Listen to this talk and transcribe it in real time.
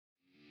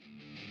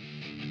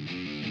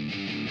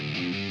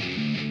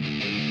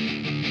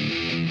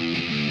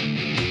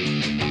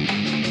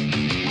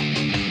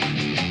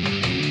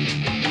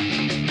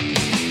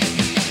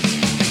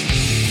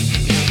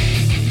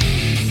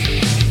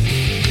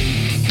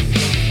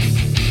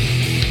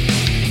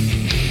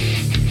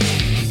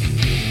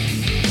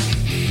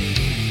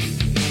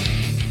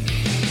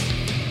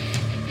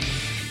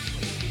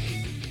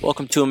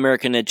Welcome to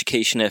American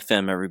Education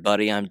FM,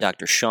 everybody. I'm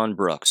Dr. Sean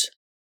Brooks.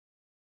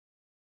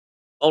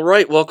 All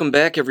right, welcome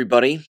back,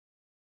 everybody.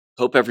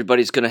 Hope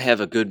everybody's going to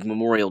have a good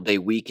Memorial Day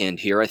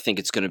weekend here. I think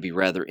it's going to be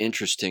rather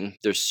interesting.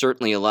 There's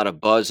certainly a lot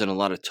of buzz and a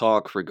lot of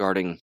talk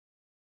regarding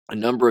a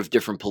number of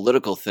different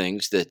political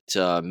things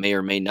that may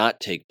or may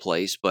not take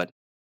place, but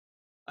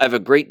I have a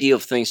great deal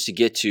of things to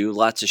get to,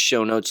 lots of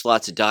show notes,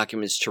 lots of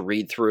documents to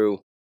read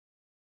through.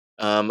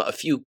 A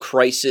few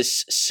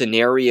crisis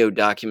scenario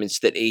documents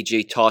that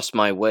AJ tossed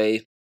my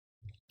way,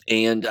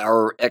 and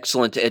our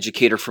excellent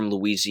educator from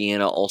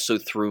Louisiana also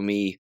threw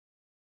me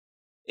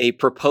a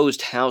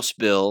proposed House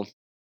bill.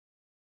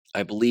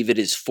 I believe it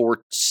is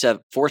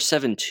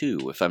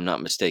 472, if I'm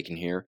not mistaken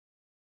here,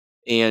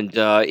 and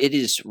it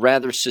is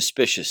rather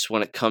suspicious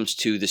when it comes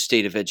to the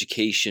state of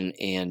education,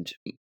 and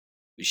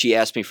she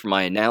asked me for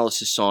my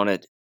analysis on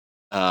it,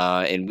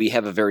 and we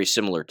have a very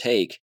similar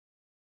take.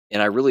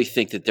 And I really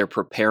think that they're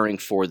preparing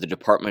for the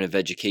Department of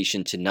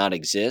Education to not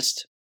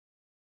exist.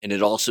 And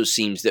it also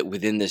seems that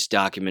within this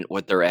document,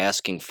 what they're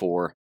asking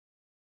for,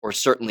 or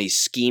certainly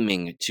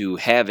scheming to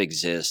have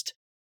exist,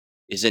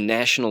 is a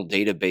national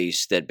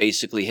database that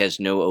basically has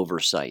no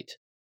oversight.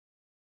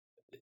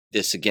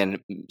 This, again,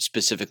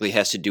 specifically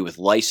has to do with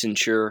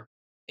licensure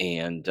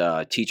and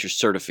teacher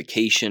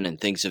certification and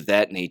things of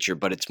that nature,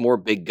 but it's more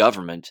big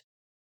government,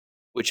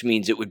 which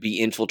means it would be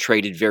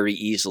infiltrated very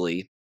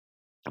easily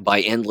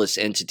by endless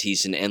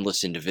entities and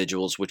endless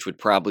individuals, which would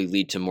probably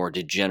lead to more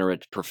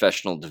degenerate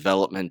professional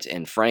development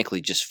and,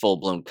 frankly, just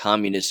full-blown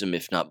communism,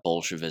 if not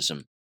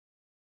Bolshevism,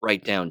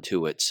 right down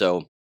to it.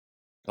 So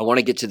I want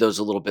to get to those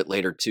a little bit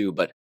later, too.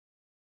 But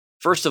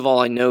first of all,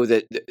 I know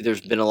that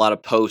there's been a lot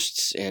of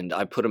posts, and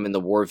I put them in the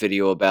war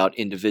video about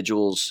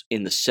individuals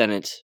in the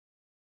Senate,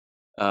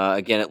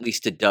 again, at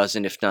least a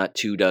dozen, if not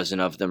 24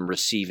 of them,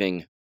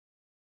 receiving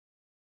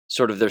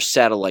sort of their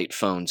satellite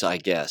phones, I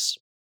guess.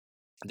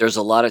 There's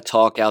a lot of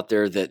talk out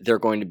there that they're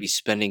going to be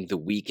spending the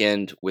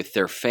weekend with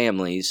their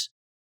families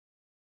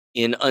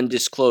in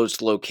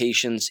undisclosed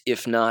locations,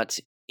 if not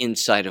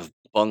inside of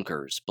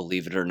bunkers,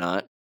 believe it or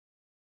not.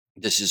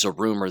 This is a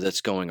rumor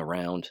that's going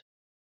around,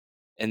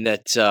 and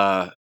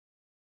that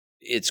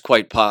it's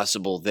quite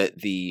possible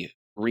that the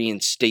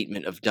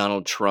reinstatement of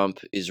Donald Trump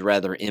is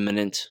rather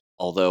imminent,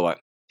 although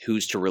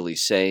who's to really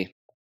say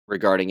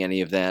regarding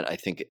any of that? I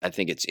think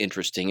it's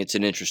interesting. It's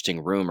an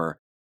interesting rumor.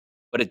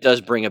 But it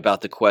does bring about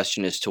the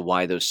question as to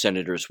why those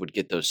senators would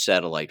get those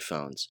satellite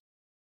phones.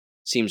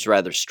 Seems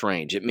rather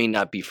strange. It may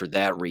not be for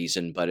that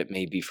reason, but it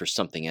may be for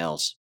something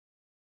else.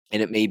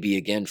 And it may be,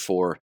 again,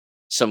 for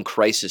some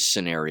crisis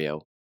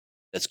scenario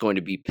that's going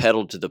to be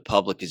peddled to the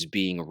public as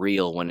being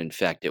real when in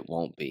fact it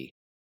won't be.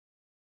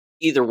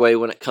 Either way,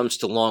 when it comes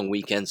to long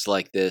weekends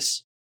like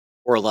this,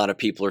 where a lot of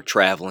people are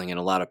traveling and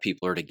a lot of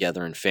people are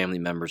together and family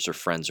members or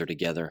friends are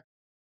together,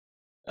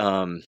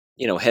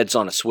 heads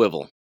on a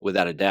swivel,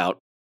 without a doubt.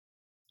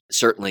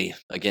 Certainly,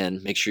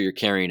 again, make sure you're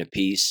carrying a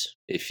piece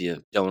if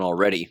you don't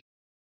already.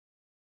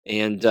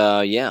 And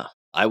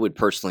I would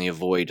personally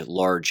avoid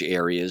large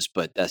areas,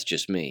 but that's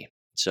just me.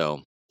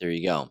 So there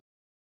you go.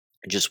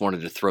 I just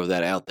wanted to throw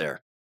that out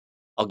there.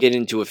 I'll get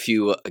into a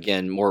few,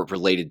 again, more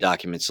related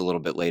documents a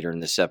little bit later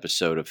in this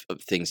episode of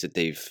things that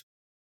they've,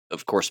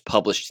 of course,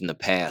 published in the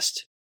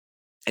past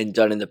and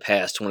done in the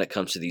past when it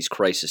comes to these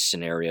crisis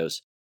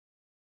scenarios.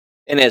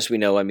 And as we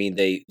know, I mean,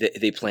 they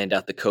planned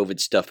out the COVID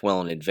stuff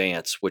well in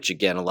advance, which,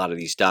 again, a lot of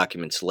these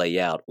documents lay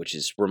out, which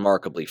is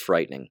remarkably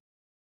frightening.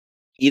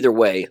 Either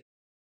way,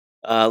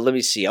 let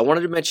me see. I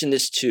wanted to mention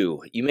this,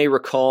 too. You may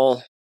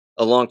recall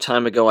a long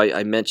time ago,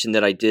 I mentioned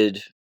that I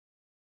did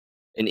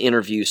an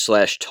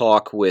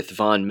interview/talk with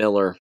Von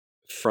Miller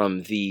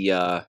from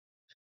the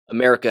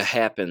America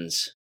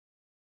Happens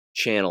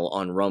channel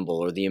on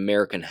Rumble, or the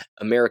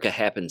America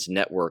Happens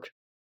network.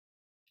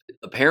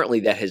 Apparently,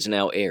 that has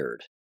now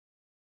aired.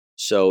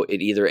 So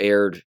it either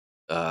aired,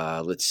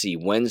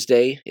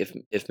 Wednesday,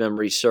 if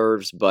memory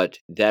serves, but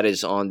that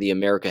is on the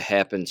America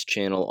Happens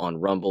channel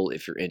on Rumble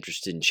if you're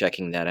interested in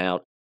checking that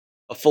out.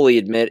 I'll fully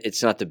admit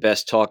it's not the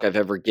best talk I've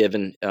ever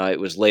given. It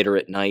was later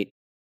at night.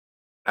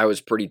 I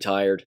was pretty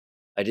tired.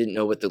 I didn't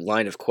know what the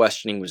line of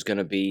questioning was going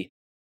to be.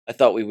 I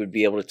thought we would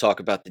be able to talk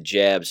about the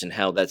jabs and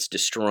how that's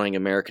destroying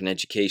American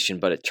education,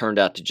 but it turned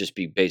out to just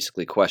be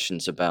basically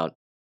questions about,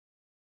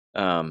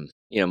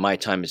 my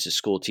time as a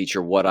school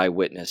teacher, what I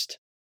witnessed,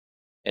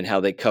 and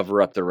how they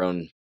cover up their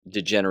own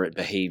degenerate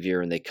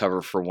behavior, and they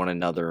cover for one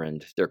another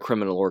and their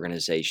criminal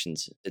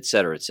organizations, et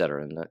cetera, et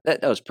cetera. And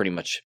that was pretty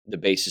much the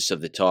basis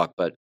of the talk,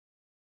 but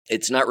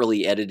it's not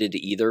really edited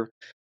either.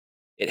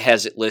 It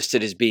has it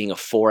listed as being a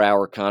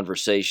 4-hour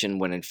conversation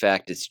when in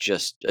fact it's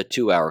just a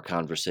 2-hour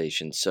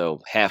conversation.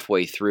 So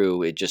halfway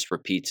through, it just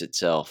repeats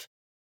itself.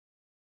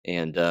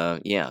 And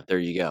there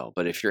you go.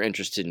 But if you're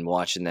interested in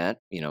watching that,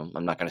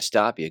 I'm not going to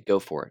stop you. Go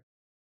for it.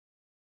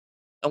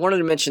 I wanted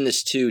to mention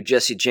this too.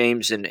 Jesse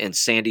James and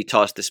Sandy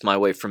tossed this my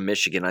way from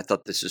Michigan. I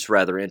thought this was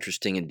rather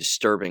interesting and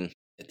disturbing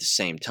at the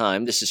same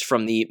time. This is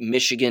from the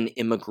Michigan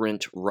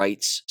Immigrant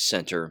Rights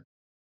Center,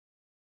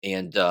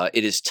 and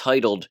it is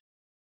titled,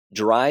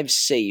 Drive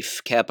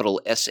Safe,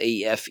 capital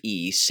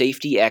SAFE,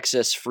 Safety,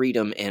 Access,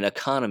 Freedom, and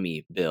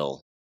Economy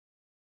Bill,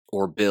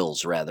 or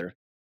bills, rather.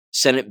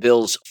 Senate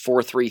Bills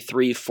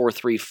 433,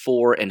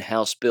 434, and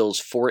House Bills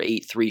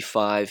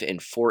 4835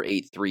 and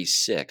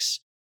 4836.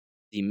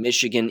 The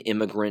Michigan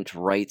Immigrant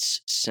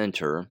Rights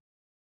Center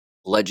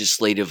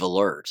Legislative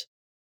Alert.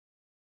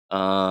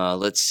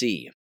 Let's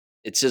see.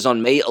 It says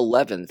on May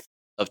 11th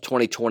of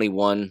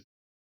 2021,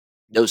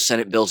 those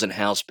Senate bills and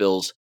House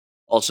bills,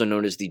 also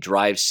known as the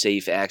Drive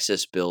Safe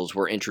Access bills,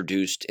 were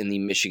introduced in the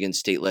Michigan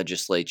State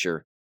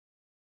Legislature,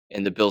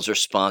 and the bills are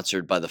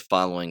sponsored by the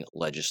following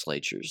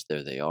legislatures.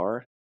 There they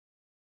are.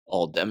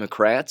 All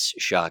Democrats,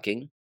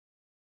 shocking.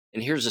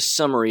 And here's a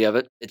summary of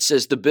it. It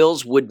says the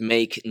bills would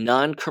make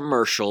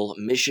non-commercial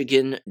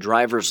Michigan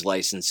driver's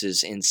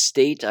licenses and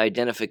state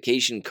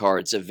identification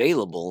cards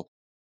available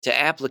to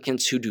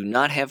applicants who do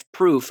not have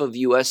proof of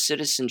U.S.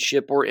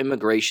 citizenship or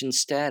immigration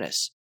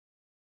status.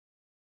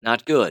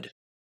 Not good.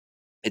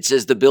 It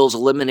says the bills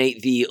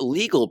eliminate the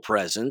legal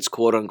presence,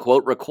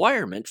 quote-unquote,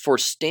 requirement for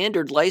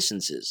standard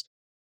licenses,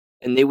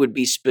 and they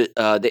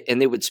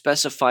would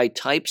specify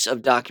types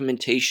of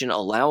documentation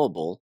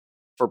allowable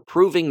for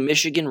proving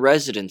Michigan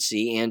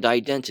residency and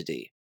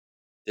identity.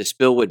 This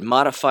bill would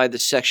modify the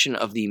section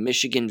of the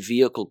Michigan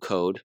Vehicle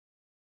Code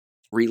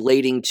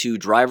relating to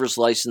driver's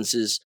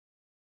licenses,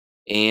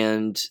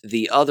 and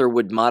the other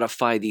would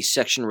modify the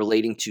section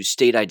relating to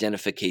state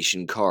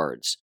identification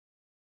cards.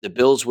 The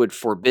bills would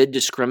forbid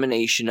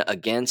discrimination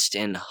against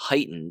and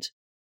heightened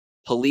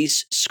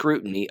police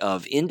scrutiny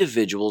of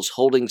individuals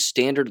holding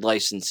standard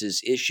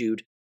licenses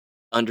issued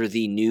under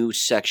the new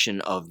section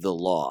of the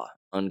law,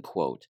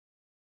 unquote.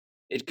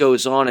 It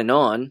goes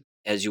on,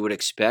 as you would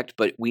expect,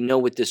 but we know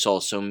what this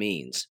also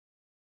means.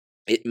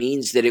 It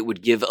means that it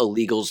would give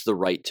illegals the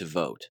right to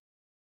vote.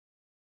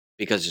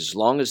 Because as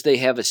long as they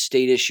have a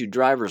state-issued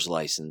driver's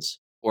license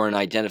or an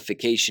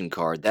identification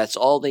card, that's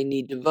all they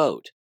need to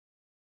vote.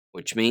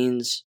 Which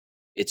means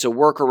it's a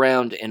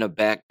workaround and a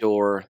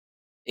backdoor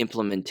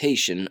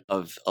implementation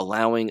of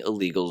allowing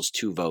illegals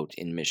to vote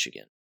in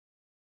Michigan.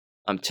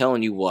 I'm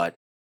telling you what,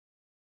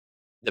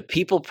 the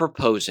people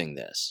proposing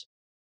this,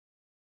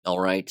 all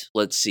right,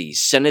 let's see,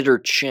 Senator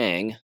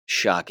Chang,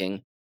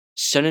 shocking,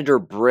 Senator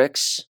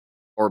Brinks,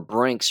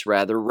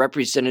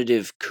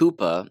 Representative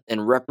Koopa,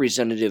 and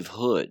Representative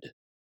Hood.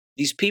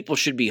 These people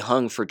should be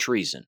hung for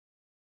treason,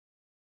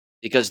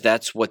 because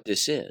that's what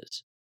this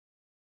is.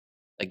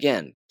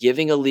 Again,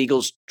 giving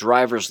illegals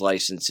driver's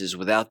licenses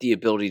without the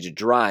ability to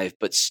drive,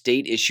 but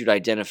state-issued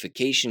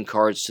identification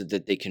cards so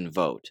that they can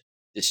vote.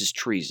 This is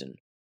treason.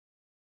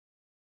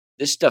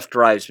 This stuff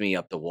drives me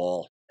up the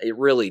wall. It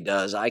really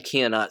does. I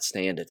cannot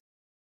stand it.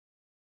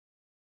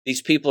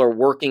 These people are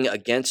working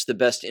against the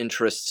best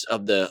interests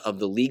of the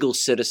legal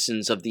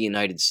citizens of the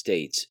United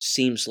States.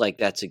 Seems like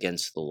that's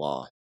against the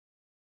law.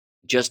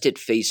 Just at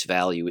face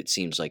value, it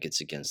seems like it's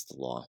against the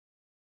law.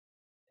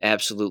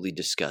 Absolutely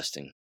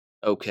disgusting.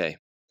 Okay.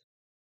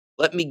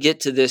 Let me get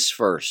to this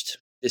first.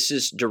 This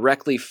is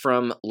directly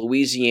from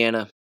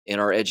Louisiana, and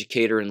our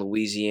educator in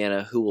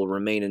Louisiana, who will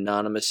remain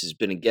anonymous, has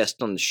been a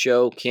guest on the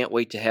show. Can't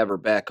wait to have her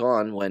back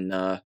on when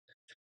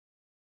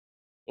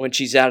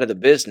she's out of the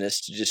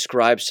business to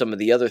describe some of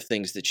the other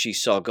things that she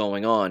saw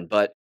going on.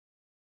 But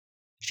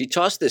she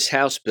tossed this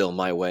House bill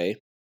my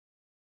way,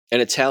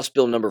 and it's House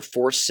Bill number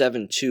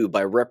 472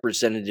 by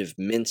Representative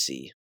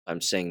Mincy. I'm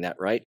saying that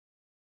right.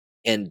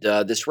 And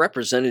this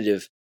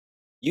representative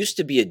used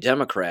to be a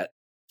Democrat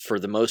for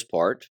the most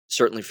part,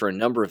 certainly for a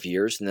number of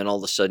years, and then all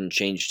of a sudden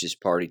changed his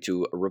party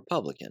to a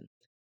Republican.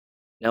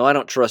 Now, I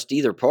don't trust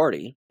either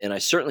party, and I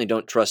certainly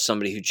don't trust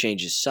somebody who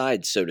changes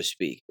sides, so to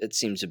speak. That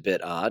seems a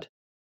bit odd.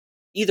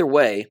 Either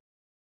way,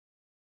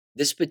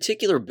 this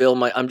particular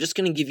bill, I'm just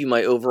going to give you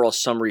my overall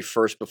summary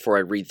first before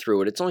I read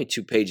through it. It's only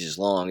 2 pages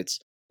long.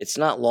 It's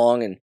not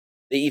long, and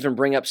they even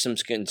bring up some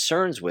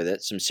concerns with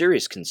it, some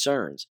serious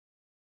concerns.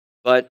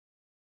 But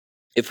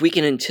if we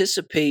can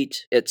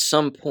anticipate at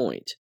some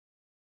point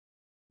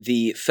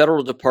the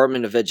Federal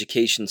Department of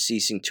Education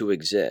ceasing to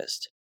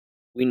exist,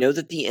 we know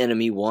that the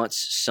enemy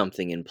wants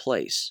something in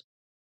place,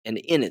 and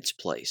in its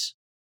place.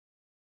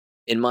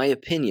 In my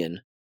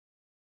opinion,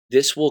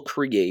 this will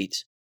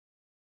create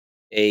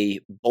a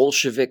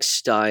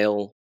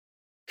Bolshevik-style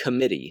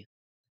committee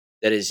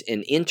that is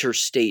an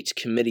interstate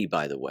committee,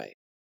 by the way.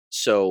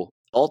 So,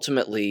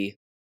 ultimately,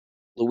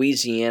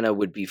 Louisiana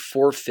would be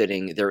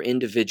forfeiting their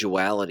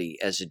individuality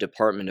as a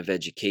Department of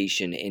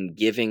Education and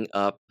giving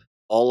up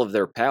all of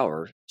their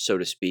power, so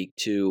to speak,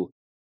 to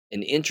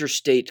an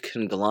interstate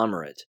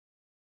conglomerate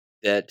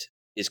that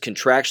is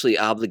contractually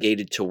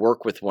obligated to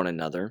work with one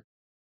another,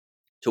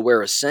 to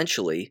where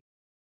essentially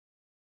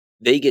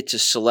they get to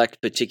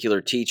select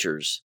particular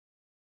teachers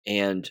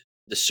and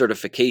the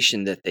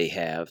certification that they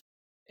have,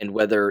 and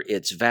whether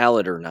it's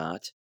valid or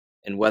not,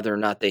 and whether or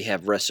not they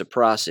have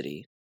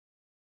reciprocity.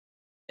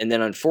 And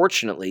then,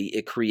 unfortunately,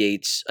 it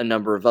creates a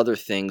number of other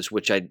things,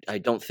 which I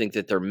don't think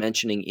that they're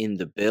mentioning in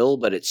the bill,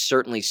 but it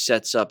certainly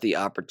sets up the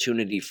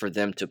opportunity for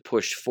them to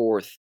push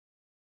forth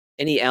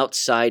any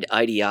outside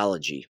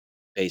ideology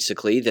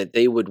basically, that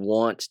they would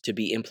want to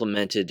be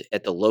implemented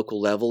at the local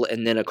level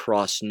and then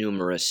across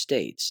numerous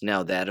states.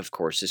 Now, that, of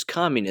course, is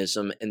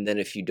communism, and then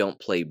if you don't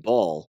play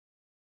ball,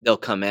 they'll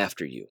come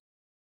after you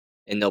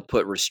and they'll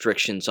put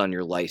restrictions on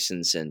your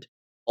license, and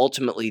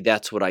ultimately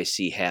that's what I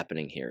see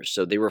happening here.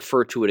 So they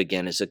refer to it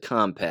again as a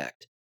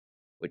compact,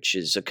 which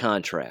is a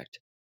contract.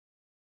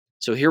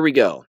 So here we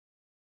go.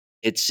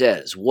 It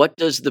says, what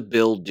does the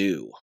bill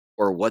do,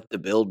 or what the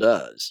bill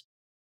does?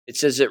 It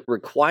says it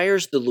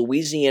requires the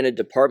Louisiana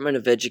Department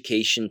of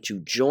Education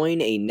to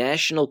join a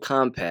national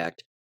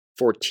compact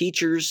for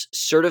teachers'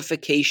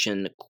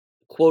 certification,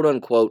 quote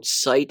unquote,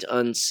 sight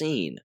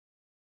unseen.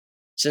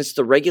 Since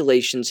the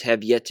regulations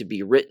have yet to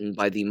be written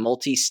by the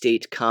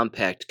Multi-State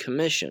Compact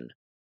Commission,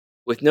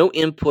 with no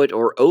input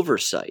or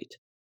oversight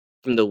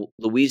from the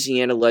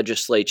Louisiana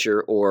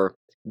Legislature or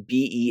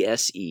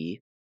BESE,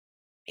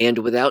 and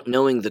without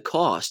knowing the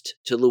cost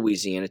to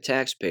Louisiana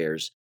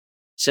taxpayers,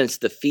 since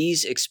the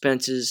fees,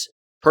 expenses,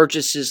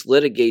 purchases,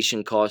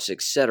 litigation costs,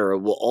 etc.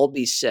 will all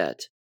be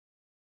set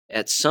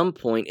at some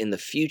point in the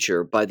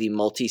future by the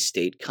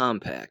Multi-State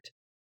Compact.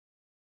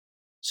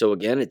 So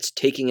again, it's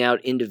taking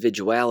out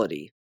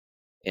individuality,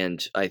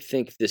 and I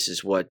think this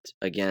is what,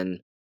 again,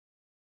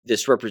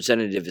 this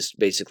representative is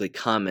basically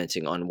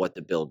commenting on what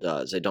the bill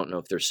does. I don't know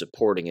if they're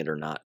supporting it or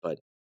not, but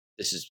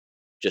this is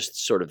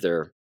just sort of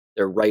their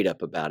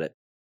write-up about it.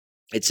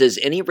 It says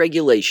any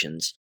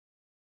regulations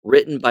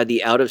written by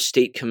the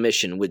out-of-state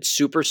commission would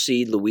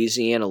supersede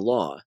Louisiana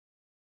law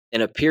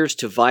and appears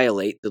to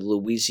violate the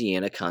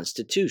Louisiana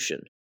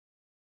Constitution.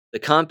 The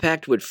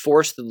compact would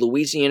force the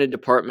Louisiana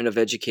Department of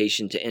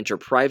Education to enter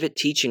private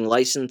teaching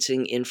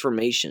licensing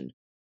information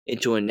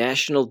into a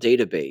national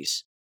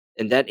database,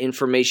 and that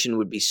information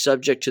would be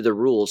subject to the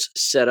rules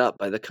set up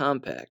by the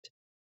compact.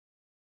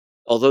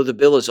 Although the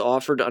bill is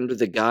offered under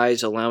the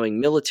guise allowing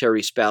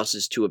military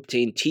spouses to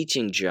obtain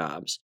teaching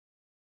jobs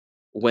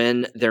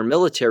when their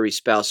military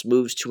spouse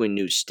moves to a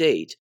new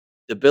state,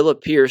 the bill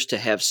appears to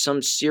have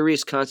some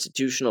serious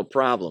constitutional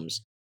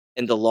problems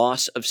and the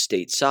loss of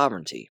state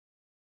sovereignty.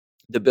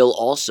 The bill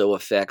also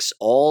affects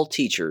all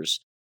teachers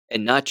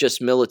and not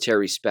just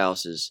military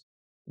spouses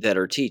that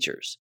are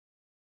teachers.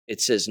 It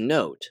says,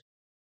 note,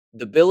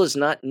 the bill is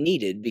not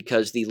needed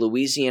because the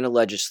Louisiana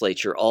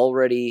legislature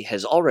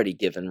has already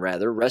given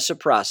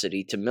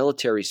reciprocity to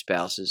military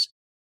spouses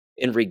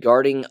in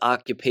regarding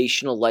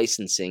occupational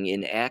licensing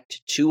in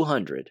Act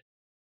 200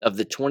 of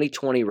the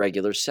 2020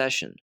 regular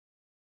session.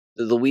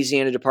 The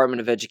Louisiana Department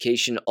of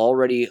Education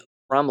already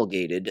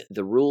promulgated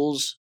the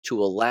rules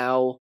to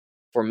allow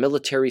for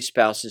military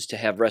spouses to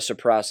have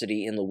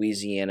reciprocity in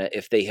Louisiana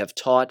if they have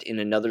taught in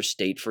another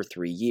state for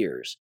 3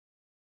 years.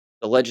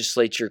 The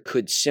legislature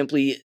could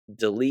simply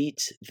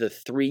delete the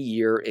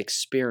 3-year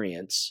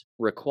experience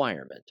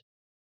requirement.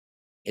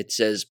 It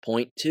says,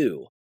 point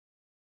 2,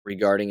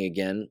 regarding,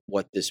 again,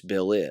 what this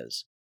bill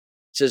is.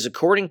 It says,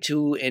 according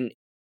to an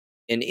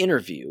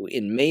interview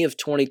in May of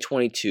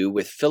 2022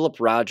 with Philip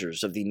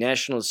Rogers of the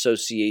National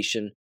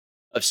Association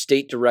of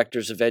State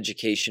Directors of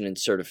Education and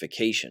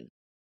Certification,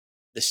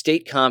 the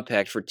state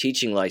compact for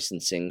teaching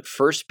licensing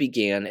first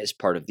began as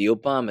part of the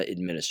Obama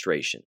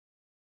administration.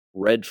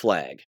 Red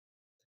flag.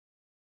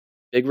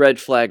 Big red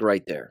flag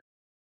right there.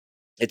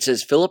 It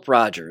says, Philip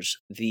Rogers,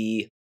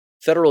 the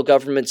federal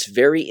government's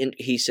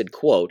he said,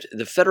 quote,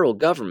 the federal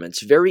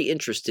government's very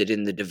interested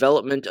in the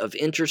development of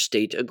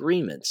interstate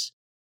agreements.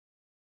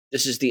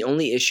 This is the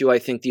only issue I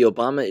think the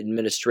Obama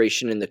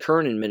administration and the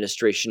current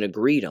administration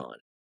agreed on.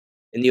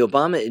 In the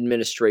Obama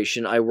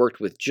administration, I worked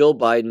with Jill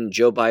Biden,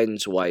 Joe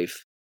Biden's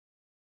wife,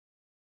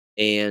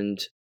 and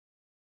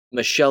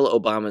Michelle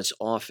Obama's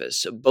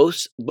office.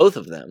 Both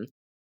of them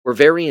were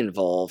very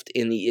involved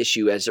in the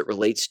issue as it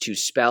relates to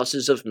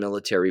spouses of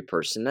military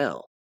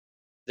personnel.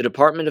 The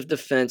Department of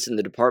Defense and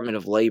the Department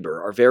of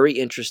Labor are very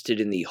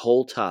interested in the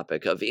whole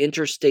topic of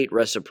interstate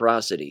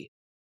reciprocity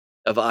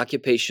of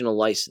occupational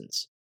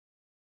license.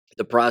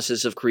 The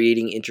process of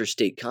creating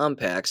interstate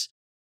compacts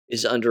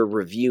is under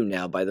review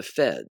now by the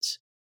feds.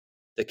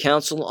 The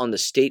Council on the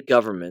State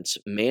Governments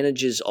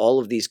manages all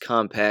of these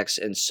compacts,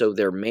 and so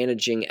they're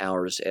managing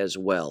ours as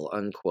well,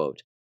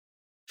 unquote.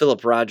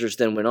 Philip Rogers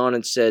then went on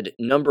and said,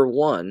 number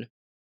 1,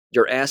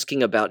 you're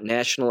asking about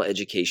national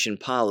education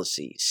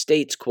policy.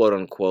 States, quote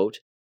unquote,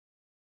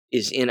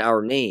 is in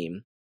our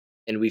name,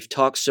 and we've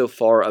talked so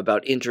far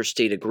about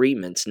interstate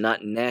agreements,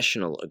 not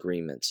national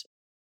agreements.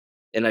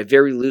 And I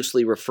very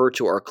loosely refer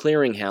to our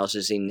clearinghouse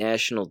as a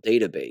national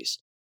database,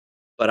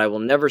 but I will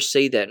never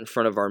say that in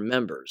front of our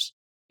members.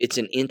 It's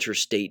an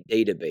interstate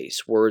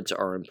database. Words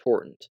are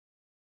important.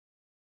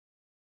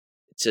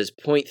 It says,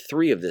 point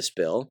 3 of this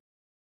bill,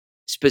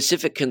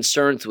 specific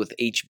concerns with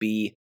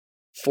HB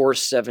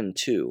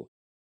 472.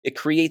 It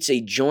creates a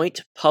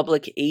joint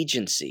public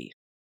agency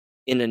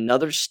in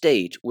another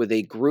state with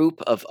a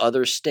group of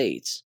other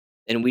states,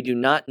 and we do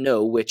not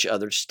know which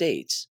other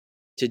states,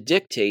 to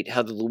dictate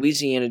how the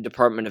Louisiana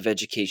Department of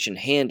Education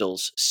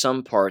handles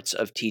some parts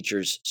of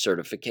teachers'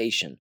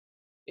 certification.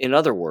 In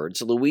other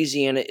words,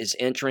 Louisiana is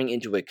entering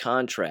into a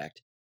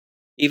contract,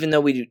 even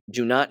though we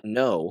do not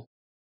know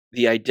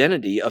the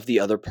identity of the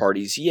other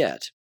parties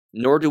yet,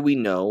 nor do we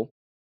know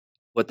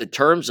what the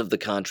terms of the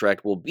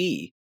contract will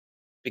be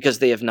because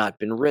they have not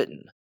been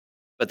written.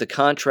 But the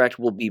contract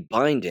will be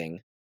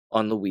binding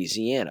on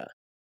Louisiana.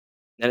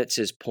 Then it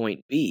says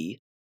point B,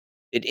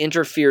 it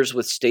interferes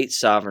with state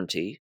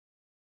sovereignty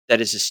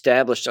that is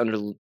established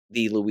under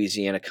the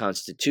Louisiana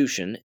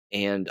Constitution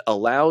and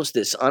allows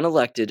this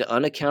unelected,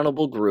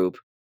 unaccountable group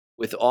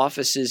with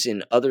offices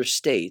in other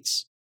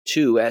states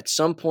to, at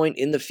some point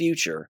in the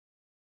future,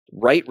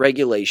 write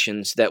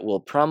regulations that will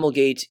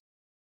promulgate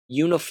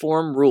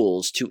uniform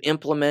rules to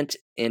implement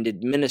and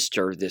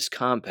administer this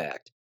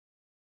compact,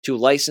 to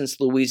license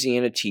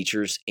Louisiana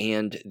teachers,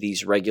 and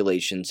these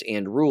regulations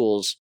and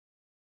rules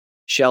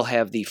shall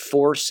have the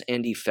force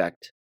and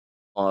effect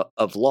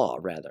of law,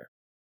 rather.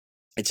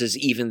 It says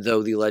even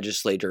though the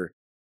legislator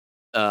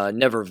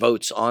never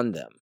votes on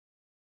them.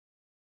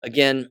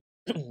 Again,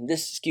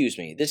 this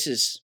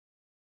is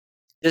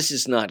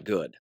not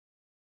good.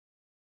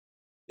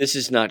 This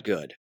is not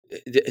good.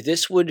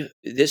 This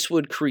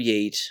would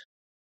create,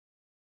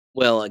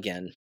 well,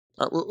 again,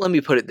 let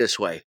me put it this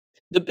way.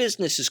 The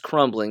business is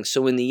crumbling,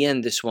 so in the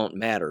end this won't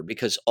matter,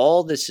 because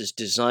all this is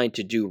designed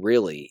to do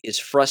really is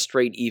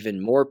frustrate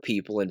even more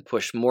people and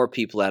push more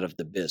people out of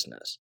the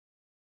business.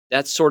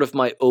 That's sort of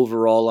my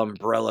overall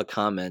umbrella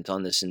comment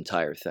on this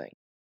entire thing.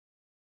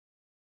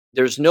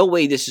 There's no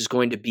way this is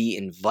going to be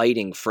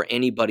inviting for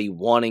anybody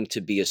wanting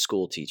to be a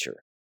school teacher,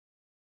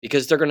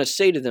 because they're going to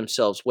say to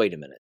themselves, wait a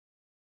minute,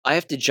 I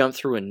have to jump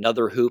through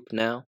another hoop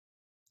now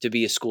to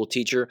be a school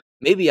teacher.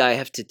 Maybe I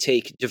have to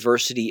take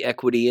diversity,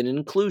 equity, and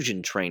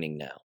inclusion training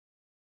now.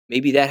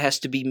 Maybe that has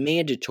to be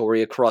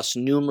mandatory across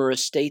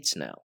numerous states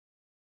now.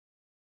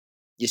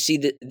 You see,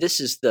 this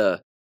is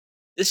the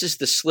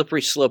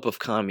slippery slope of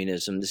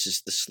communism. This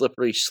is the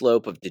slippery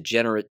slope of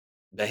degenerate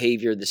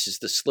behavior. This is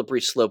the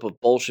slippery slope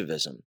of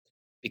Bolshevism.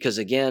 Because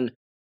again,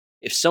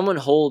 if someone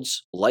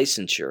holds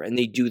licensure and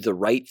they do the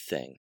right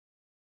thing,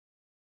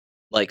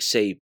 like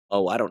say,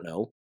 I don't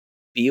know,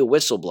 be a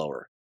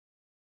whistleblower,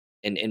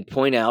 and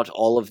point out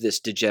all of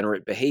this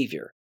degenerate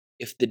behavior.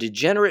 If the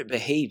degenerate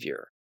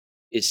behavior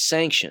is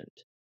sanctioned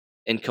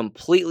and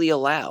completely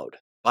allowed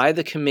by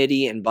the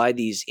committee and by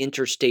these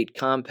interstate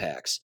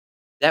compacts,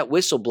 that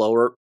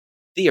whistleblower,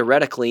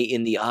 theoretically,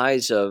 in the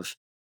eyes of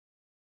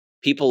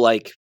people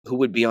like who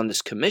would be on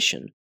this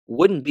commission,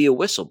 wouldn't be a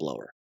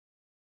whistleblower.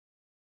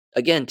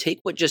 Again, take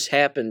what just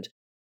happened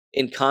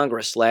in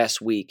Congress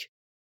last week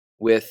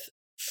with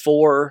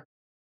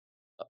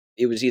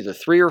it was either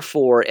 3 or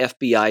 4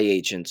 FBI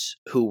agents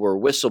who were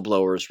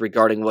whistleblowers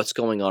regarding what's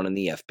going on in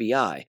the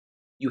FBI.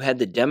 You had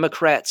the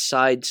Democrat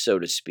side, so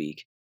to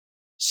speak,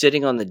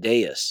 sitting on the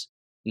dais,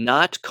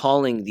 not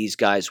calling these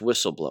guys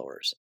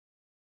whistleblowers.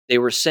 They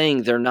were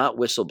saying they're not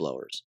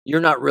whistleblowers. You're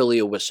not really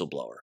a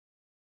whistleblower.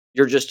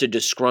 You're just a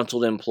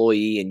disgruntled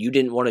employee, and you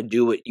didn't want to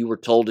do what you were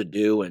told to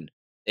do, and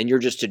you're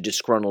just a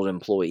disgruntled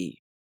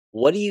employee.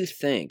 What do you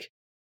think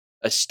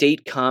a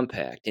state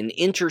compact, an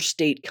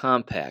interstate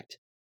compact,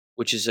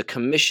 which is a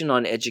commission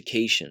on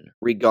education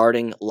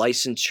regarding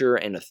licensure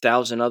and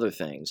 1,000 other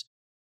things,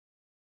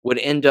 would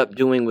end up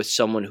doing with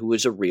someone who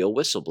is a real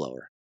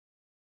whistleblower?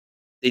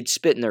 They'd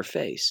spit in their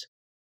face.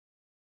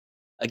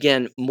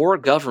 Again, more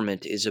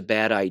government is a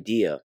bad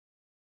idea,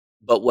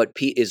 but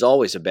is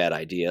always a bad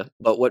idea.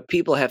 But what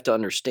people have to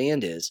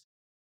understand is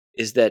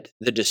that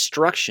the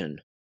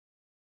destruction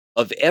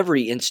of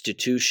every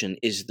institution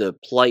is the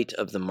plight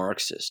of the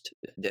Marxist.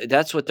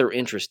 That's what they're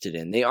interested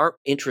in. They aren't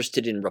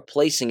interested in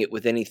replacing it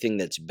with anything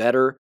that's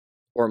better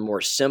or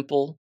more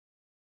simple,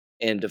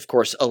 and of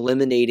course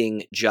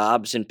eliminating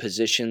jobs and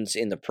positions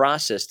in the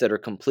process that are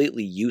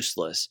completely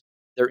useless.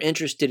 They're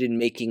interested in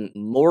making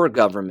more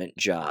government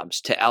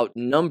jobs to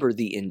outnumber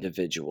the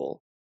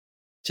individual,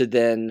 to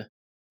then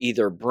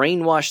either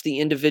brainwash the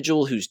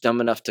individual who's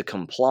dumb enough to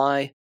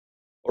comply,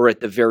 or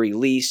at the very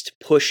least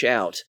push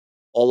out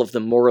all of the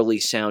morally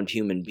sound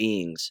human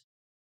beings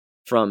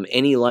from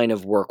any line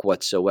of work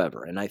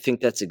whatsoever. And I think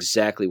that's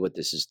exactly what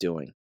this is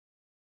doing.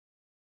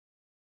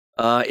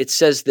 It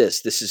says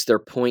this is their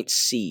point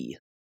C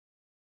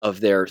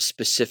of their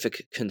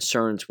specific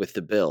concerns with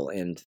the bill,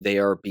 and they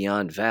are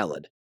beyond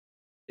valid.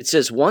 It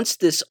says, once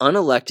this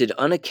unelected,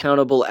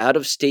 unaccountable,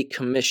 out-of-state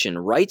commission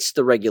writes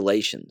the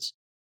regulations,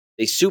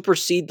 they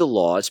supersede the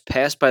laws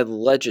passed by the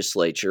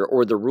legislature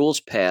or the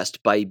rules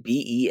passed by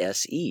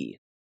BESE.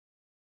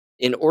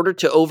 In order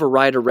to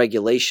override a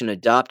regulation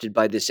adopted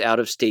by this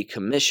out-of-state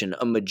commission,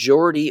 a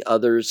majority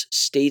of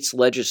states'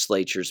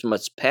 legislatures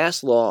must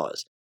pass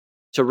laws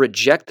to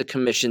reject the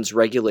commission's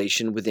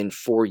regulation within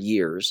 4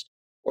 years,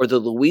 or the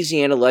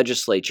Louisiana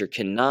legislature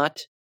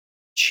cannot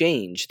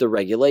change the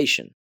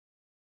regulation.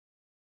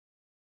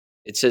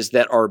 It says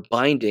that are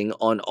binding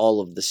on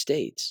all of the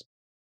states.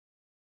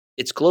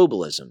 It's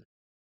globalism.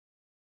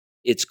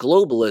 It's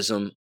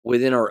globalism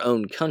within our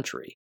own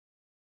country.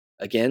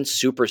 Again,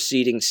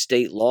 superseding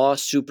state law,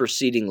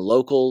 superseding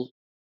local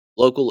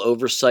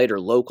oversight or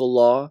local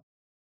law.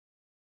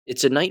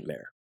 It's a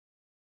nightmare.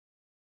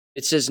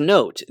 It says,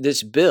 note,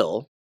 this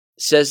bill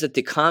says that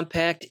the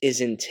compact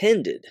is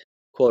intended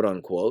quote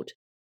unquote,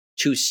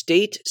 to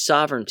state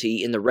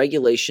sovereignty in the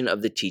regulation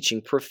of the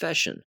teaching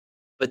profession,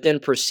 but then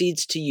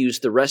proceeds to use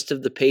the rest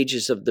of the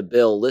pages of the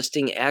bill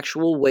listing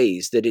actual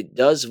ways that it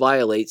does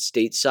violate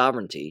state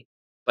sovereignty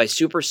by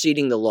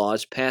superseding the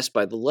laws passed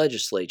by the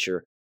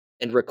legislature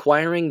and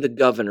requiring the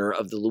governor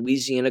of the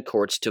Louisiana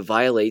courts to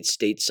violate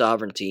state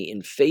sovereignty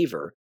in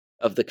favor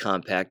of the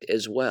compact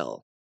as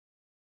well.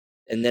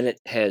 And then it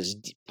has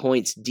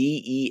points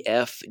D, E,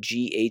 F,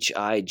 G, H,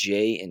 I,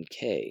 J, and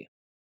K.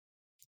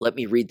 Let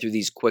me read through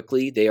these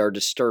quickly. They are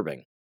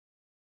disturbing.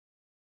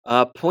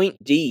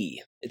 Point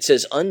D, it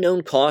says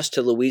unknown cost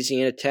to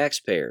Louisiana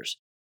taxpayers.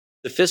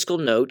 The fiscal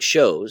note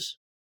shows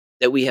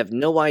that we have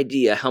no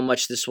idea how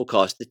much this will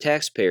cost the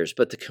taxpayers,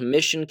 but the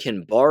Commission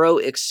can borrow,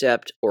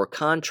 accept, or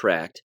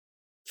contract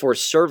for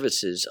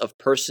services of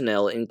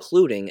personnel,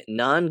 including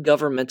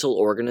non-governmental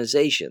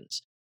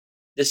organizations.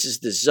 This is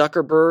the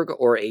Zuckerberg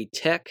or a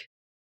tech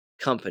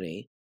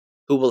company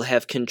who will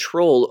have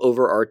control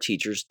over our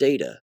teachers'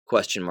 data.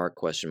 Question mark,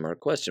 question mark,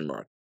 question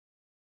mark.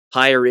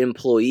 Hire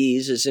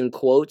employees is in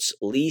quotes,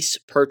 lease,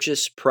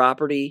 purchase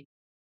property,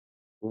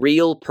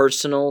 real,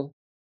 personal,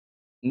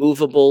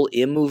 movable,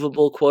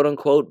 immovable, quote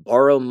unquote,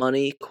 borrow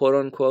money, quote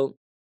unquote,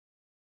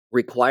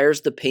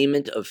 requires the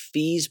payment of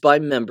fees by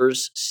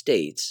members'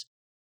 states,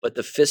 but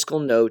the fiscal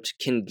note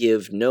can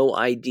give no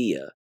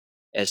idea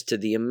as to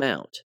the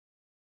amount.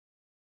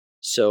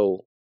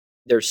 So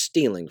they're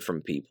stealing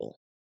from people,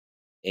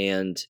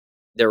 and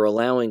they're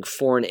allowing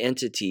foreign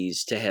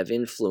entities to have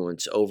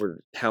influence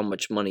over how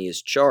much money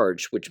is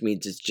charged, which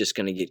means it's just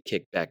going to get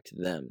kicked back to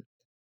them.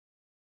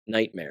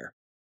 Nightmare.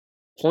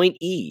 Point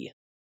E,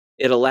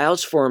 it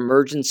allows for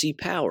emergency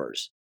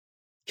powers.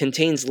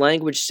 Contains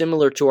language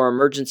similar to our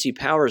Emergency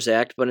Powers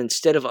Act, but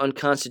instead of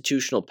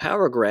unconstitutional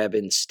power grab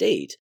in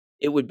state,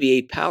 it would be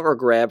a power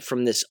grab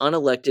from this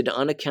unelected,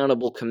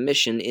 unaccountable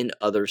commission in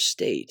another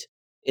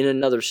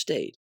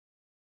state,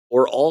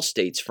 or all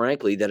states,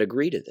 frankly, that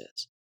agree to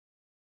this.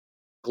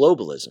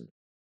 Globalism.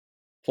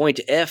 Point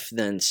F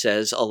then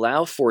says,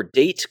 allow for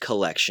date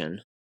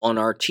collection on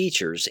our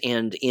teachers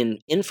and in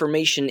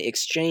information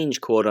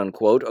exchange, quote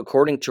unquote,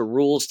 according to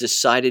rules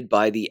decided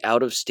by the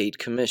out-of-state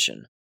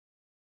commission.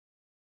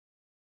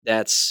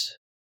 That's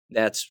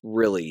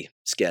really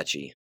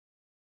sketchy.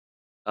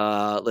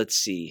 Let's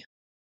see.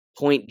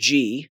 Point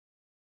G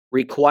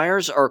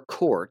requires our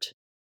court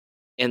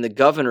and the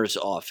governor's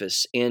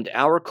office and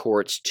our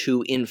courts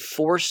to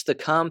enforce the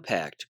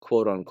compact,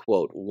 quote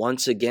unquote.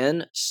 Once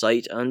again,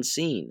 sight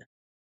unseen.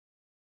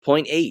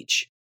 Point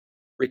H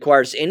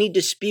requires any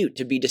dispute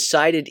to be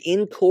decided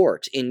in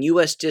court, in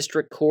U.S.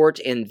 District Court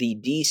and the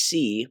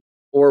D.C.,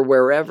 or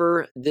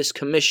wherever this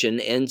commission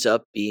ends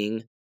up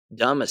being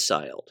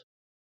domiciled.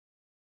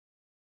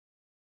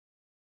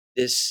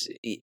 This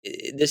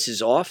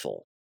is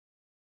awful.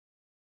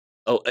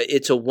 Oh,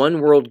 it's a one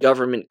world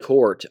government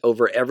court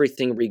over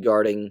everything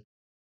regarding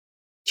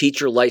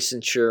teacher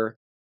licensure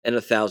and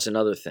 1,000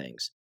 other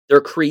things.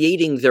 They're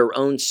creating their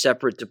own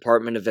separate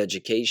Department of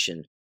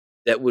Education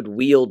that would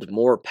wield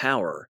more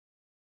power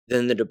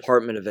than the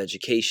Department of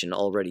Education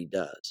already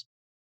does.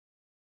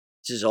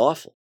 This is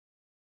awful.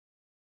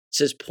 It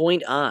says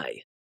point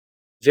I,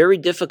 very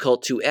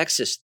difficult to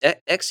exit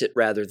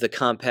the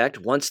compact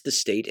once the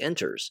state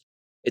enters.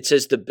 It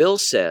says the bill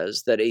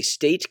says that a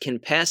state can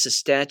pass a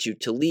statute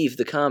to leave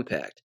the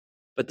compact,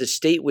 but the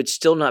state would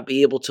still not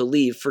be able to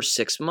leave for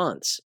 6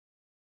 months.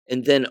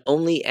 And then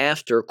only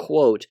after,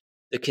 quote,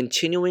 the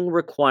continuing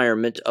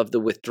requirement of the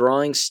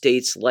withdrawing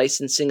state's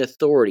licensing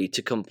authority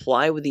to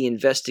comply with the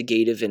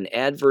investigative and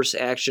adverse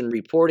action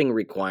reporting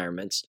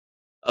requirements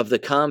of the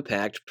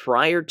compact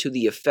prior to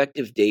the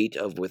effective date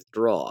of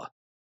withdrawal,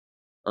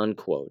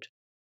 unquote.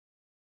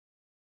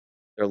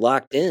 They're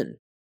locked in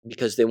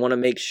because they want to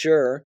make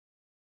sure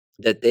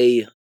that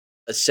they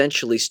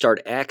essentially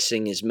start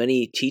axing as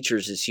many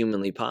teachers as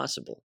humanly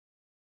possible.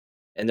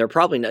 And they're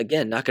probably,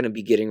 again, not going to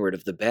be getting rid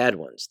of the bad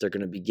ones. They're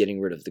going to be getting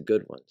rid of the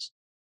good ones.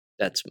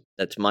 That's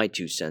my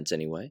 2 cents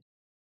anyway.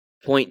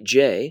 Point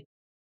J,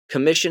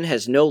 Commission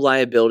has no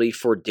liability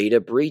for data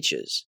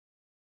breaches.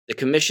 The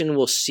Commission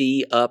will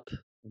see up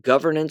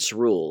governance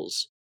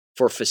rules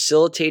for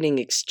facilitating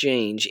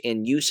exchange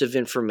and use of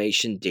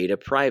information data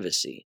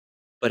privacy,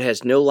 but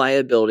has no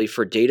liability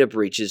for data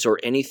breaches or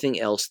anything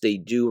else they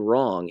do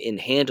wrong in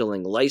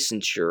handling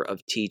licensure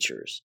of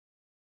teachers.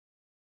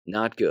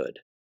 Not good.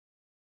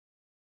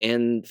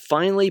 And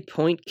finally,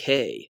 point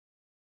K,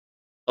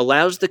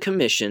 allows the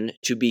Commission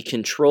to be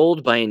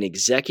controlled by an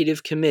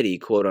executive committee,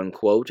 quote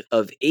unquote,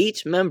 of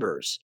 8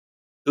 members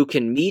who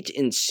can meet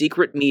in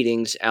secret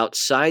meetings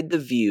outside the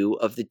view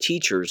of the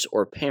teachers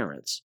or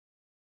parents.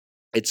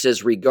 It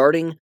says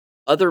regarding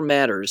other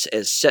matters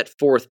as set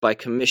forth by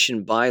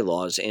Commission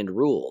bylaws and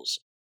rules.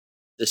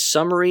 The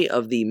summary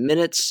of the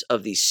minutes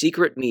of the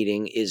secret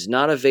meeting is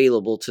not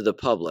available to the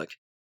public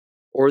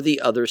or the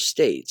other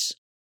states,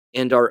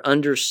 and are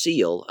under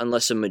seal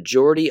unless a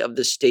majority of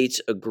the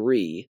states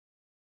agree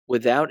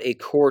without a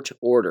court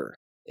order,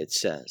 it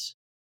says.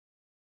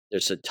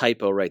 There's a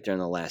typo right there in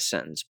the last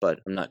sentence, but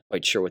I'm not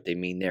quite sure what they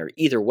mean there.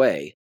 Either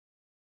way,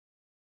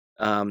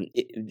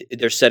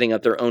 They're setting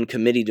up their own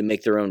committee to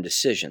make their own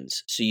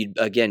decisions. So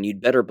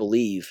you'd better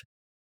believe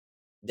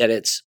that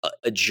it's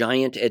a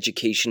giant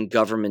education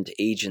government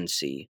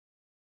agency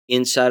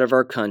inside of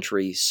our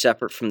country,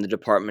 separate from the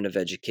Department of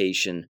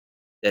Education,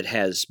 that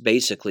has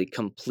basically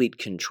complete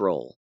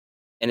control.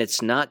 And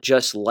it's not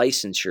just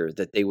licensure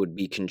that they would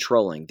be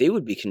controlling. They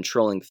would be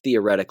controlling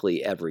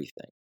theoretically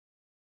everything.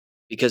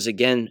 Because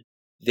again,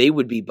 they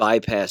would be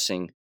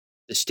bypassing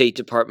the State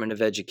Department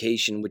of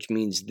Education, which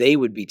means they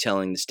would be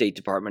telling the State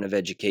Department of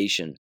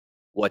Education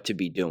what to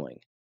be doing.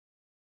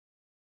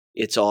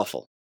 It's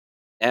awful.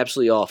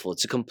 Absolutely awful.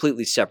 It's a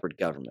completely separate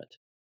government.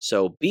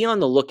 So be on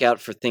the lookout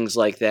for things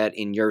like that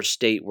in your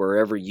state,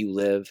 wherever you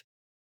live.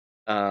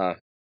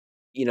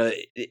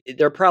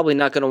 They're probably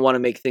not going to want to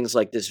make things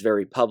like this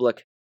very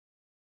public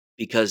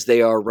because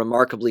they are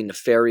remarkably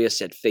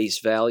nefarious at face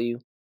value.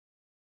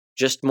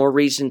 Just more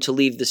reason to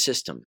leave the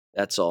system,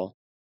 that's all.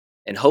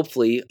 And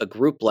hopefully a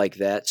group like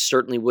that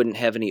certainly wouldn't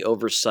have any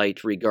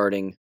oversight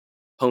regarding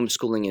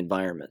homeschooling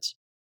environments.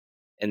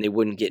 And they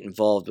wouldn't get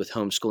involved with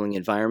homeschooling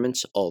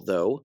environments,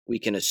 although we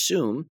can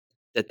assume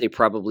that they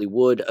probably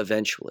would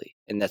eventually.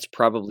 And that's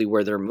probably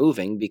where they're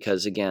moving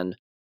because, again,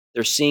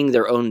 they're seeing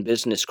their own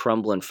business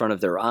crumble in front of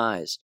their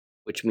eyes,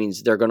 which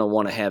means they're going to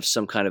want to have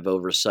some kind of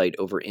oversight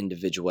over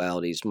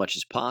individuality as much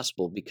as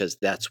possible because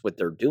that's what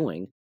they're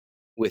doing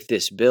with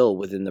this bill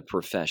within the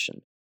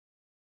profession.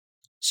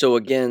 So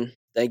again,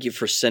 thank you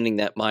for sending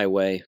that my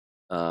way.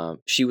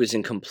 She was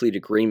in complete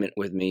agreement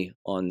with me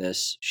on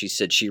this. She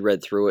said she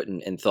read through it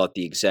and thought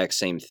the exact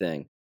same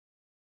thing.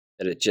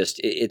 That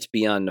it's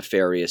beyond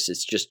nefarious.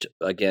 It's just,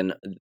 again,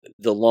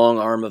 the long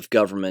arm of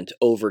government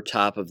over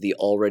top of the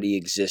already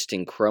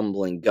existing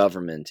crumbling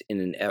government in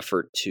an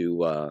effort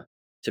to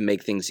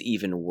make things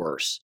even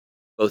worse,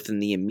 both in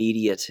the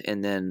immediate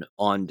and then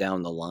on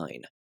down the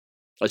line,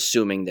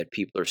 assuming that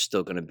people are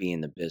still going to be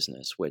in the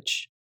business,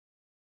 which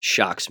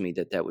shocks me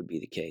that would be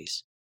the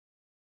case.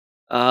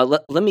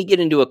 Let me get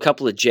into a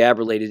couple of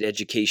jab-related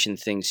education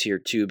things here,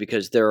 too,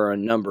 because there are a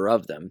number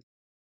of them.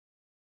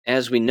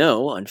 As we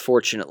know,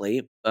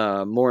 unfortunately,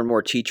 more and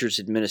more teachers,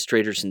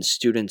 administrators, and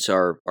students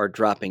are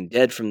dropping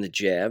dead from the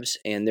jabs,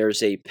 and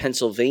there's a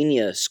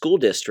Pennsylvania school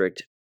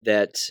district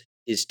that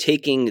is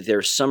taking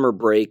their summer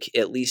break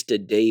at least a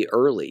day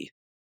early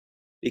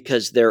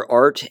because their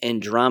art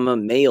and drama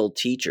male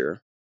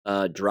teacher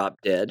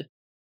dropped dead,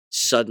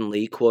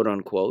 suddenly,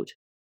 quote-unquote.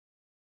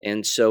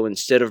 And so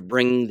instead of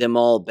bringing them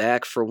all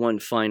back for one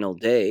final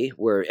day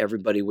where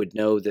everybody would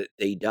know that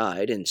they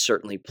died, and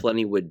certainly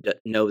plenty would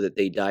know that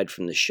they died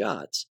from the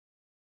shots,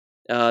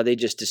 they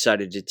just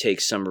decided to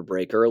take summer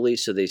break early.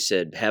 So they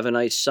said, have a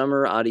nice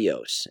summer,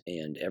 adios.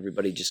 And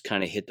everybody just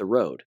kind of hit the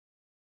road.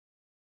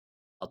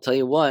 I'll tell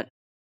you what,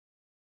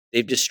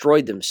 they've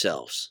destroyed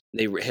themselves.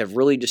 They have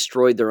really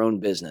destroyed their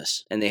own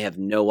business, and they have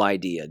no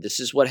idea.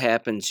 This is what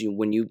happens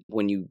when you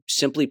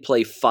simply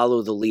play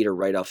follow the leader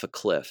right off a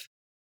cliff.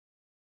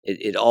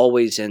 It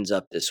always ends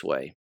up this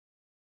way.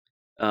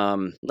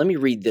 Let me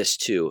read this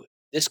too.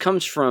 This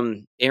comes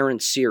from Aaron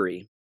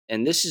Seery,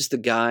 and this is the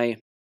guy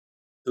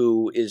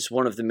who is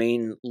one of the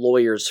main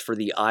lawyers for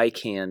the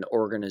ICANN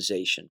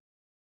organization.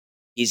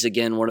 He's,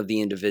 again, one of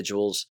the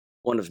individuals,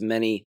 one of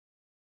many,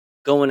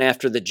 going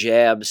after the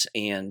jabs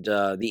and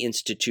the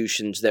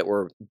institutions that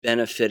were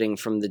benefiting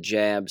from the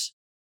jabs.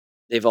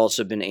 They've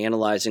also been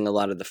analyzing a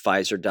lot of the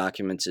Pfizer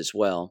documents as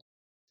well.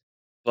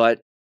 But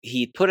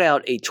he put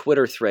out a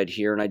Twitter thread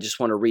here, and I just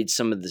want to read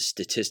some of the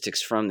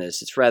statistics from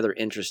this. It's rather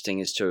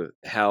interesting as to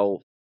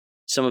how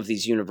some of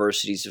these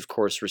universities, of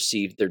course,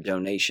 received their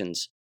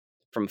donations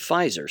from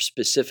Pfizer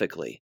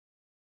specifically.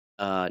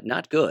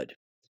 Not good.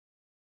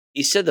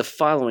 He said the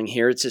following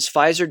here. It says,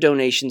 Pfizer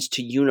donations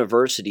to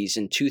universities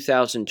in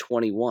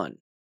 2021,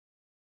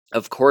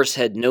 of course,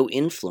 had no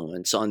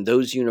influence on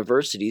those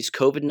universities'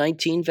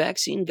 COVID-19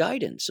 vaccine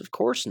guidance. Of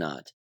course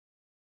not.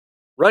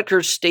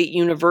 Rutgers State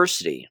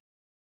University,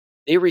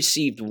 they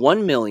received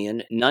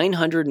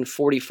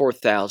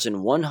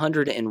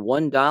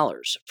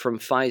 $1,944,101 from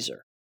Pfizer.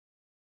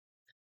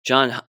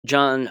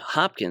 John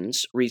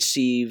Hopkins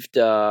received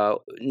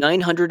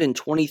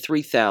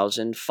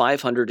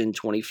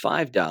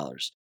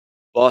 $923,525.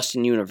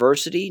 Boston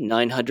University,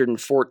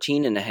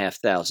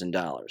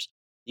 $914,500.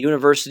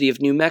 University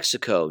of New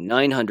Mexico,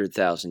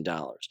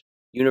 $900,000.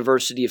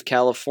 University of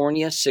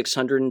California,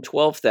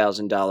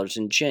 $612,000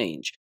 and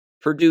change.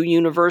 Purdue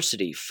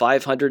University,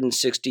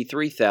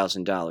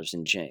 $563,000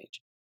 and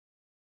change.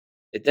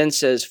 It then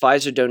says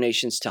Pfizer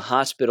donations to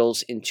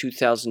hospitals in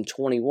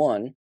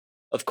 2021,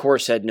 of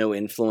course, had no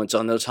influence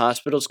on those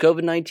hospitals'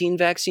 COVID-19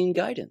 vaccine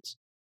guidance.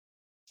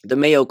 The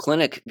Mayo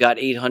Clinic got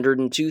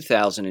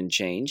 $802,000 and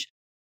change.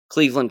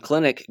 Cleveland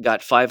Clinic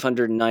got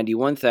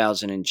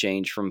 $591,000 and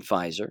change from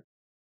Pfizer.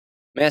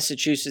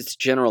 Massachusetts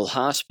General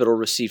Hospital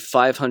received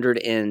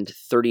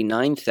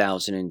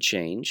 $539,000 and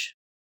change.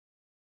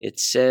 It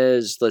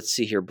says, let's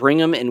see here,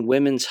 Brigham and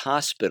Women's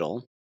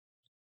Hospital,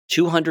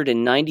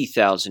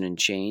 $290,000 and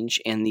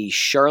change, and the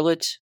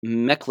Charlotte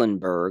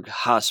Mecklenburg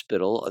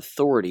Hospital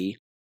Authority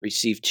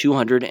received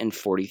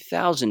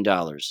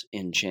 $240,000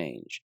 in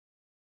change.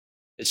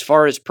 As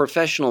far as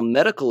professional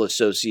medical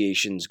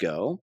associations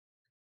go,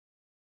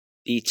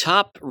 the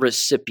top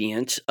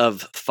recipient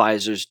of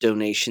Pfizer's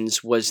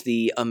donations was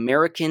the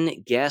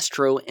American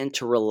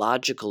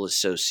Gastroenterological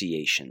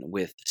Association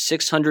with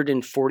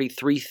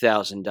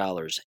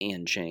 $643,000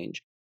 and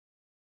change.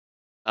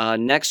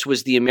 Next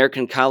was the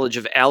American College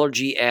of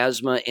Allergy,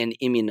 Asthma, and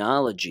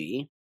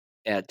Immunology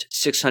at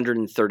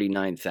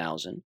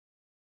 $639,000.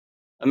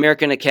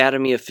 American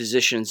Academy of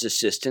Physicians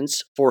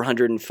Assistants,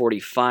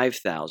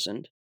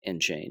 $445,000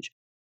 and change.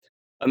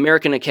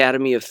 American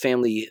Academy of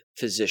Family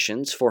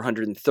Physicians,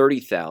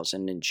 $430,000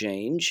 and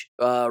change.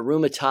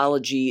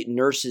 Rheumatology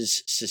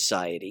Nurses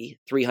Society,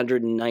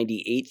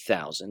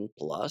 $398,000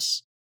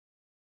 plus.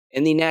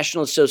 And the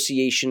National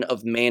Association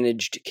of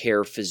Managed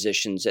Care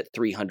Physicians at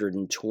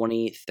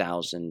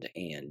 $320,000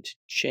 and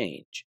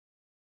change.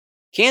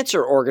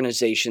 Cancer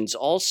organizations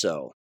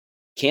also,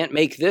 can't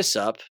make this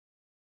up.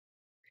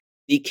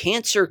 The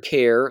Cancer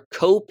Care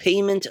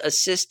Co-Payment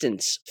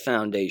Assistance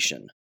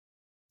Foundation.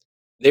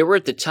 They were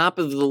at the top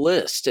of the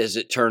list, as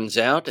it turns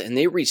out, and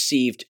they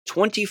received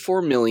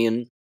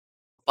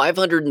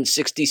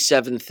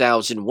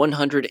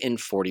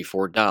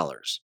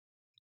 $24,567,144.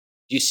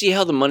 Do you see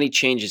how the money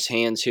changes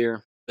hands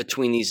here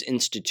between these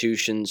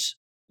institutions,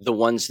 the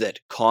ones that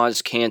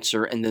cause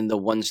cancer and then the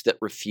ones that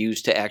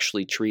refuse to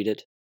actually treat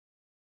it?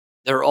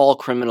 They're all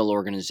criminal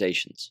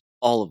organizations,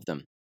 all of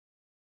them.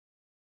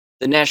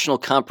 The National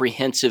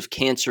Comprehensive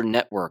Cancer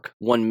Network,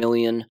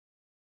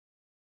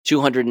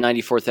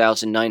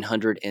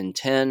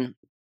 $1,294,910.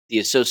 The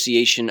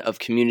Association of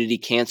Community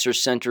Cancer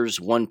Centers,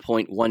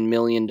 $1.1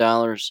 million.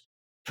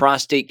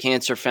 Prostate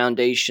Cancer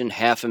Foundation,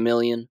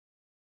 $500,000.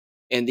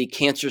 And the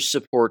Cancer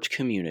Support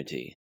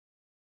Community,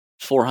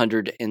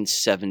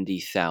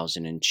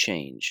 $470,000 and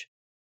change.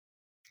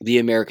 The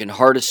American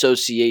Heart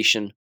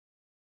Association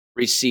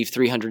received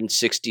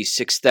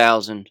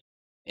 $366,000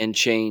 and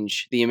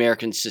change. The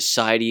American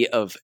Society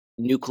of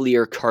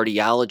Nuclear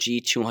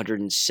Cardiology,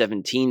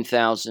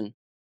 $217,000.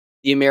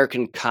 The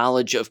American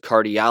College of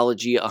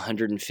Cardiology,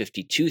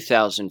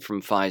 $152,000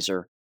 from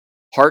Pfizer.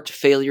 Heart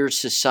Failure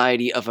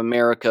Society of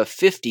America,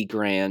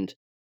 $50,000.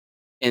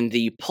 And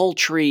the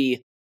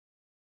Poultry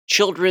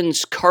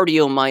Children's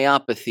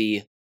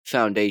Cardiomyopathy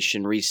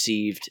Foundation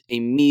received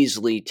a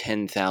measly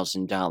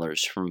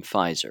 $10,000 from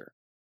Pfizer.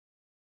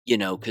 You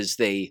know, because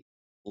they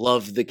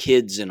love the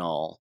kids and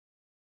all.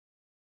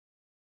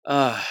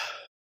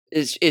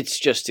 It's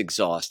just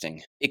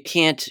exhausting. It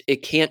can't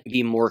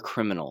be more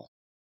criminal.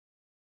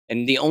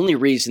 And the only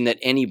reason that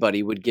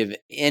anybody would give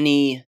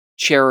any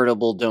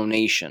charitable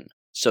donation,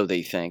 so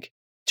they think,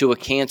 to a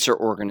cancer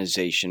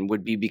organization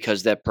would be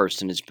because that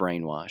person is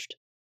brainwashed.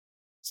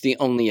 It's the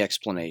only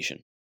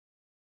explanation.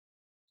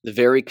 The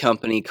very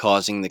company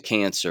causing the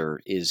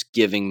cancer is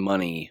giving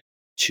money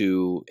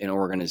to an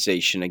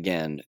organization,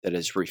 again, that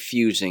is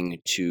refusing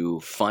to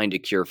find a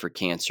cure for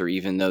cancer,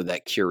 even though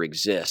that cure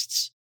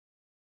exists,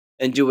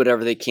 and do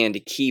whatever they can to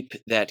keep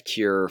that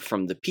cure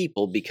from the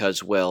people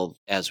because, well,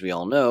 as we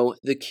all know,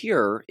 the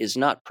cure is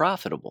not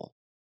profitable.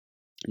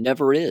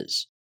 Never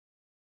is.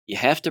 You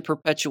have to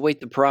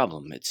perpetuate the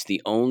problem. It's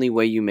the only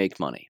way you make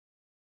money.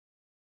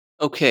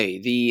 Okay,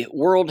 the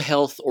World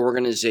Health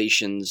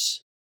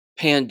Organization's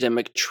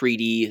pandemic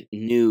treaty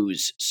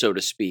news, so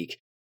to speak.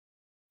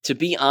 To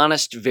be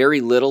honest,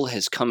 very little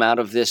has come out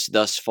of this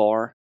thus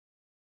far.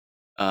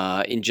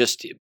 In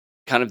just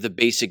kind of the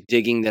basic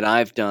digging that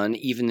I've done,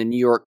 even the New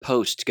York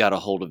Post got a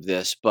hold of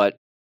this, but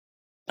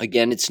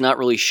again, it's not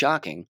really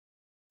shocking.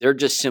 They're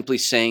just simply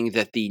saying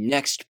that the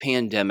next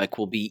pandemic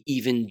will be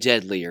even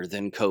deadlier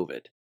than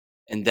COVID,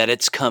 and that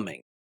it's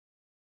coming.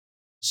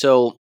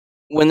 So,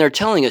 when they're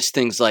telling us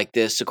things like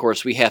this, of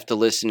course, we have to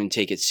listen and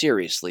take it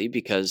seriously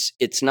because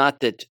it's not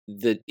that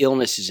the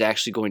illness is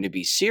actually going to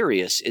be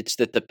serious. It's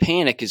that the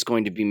panic is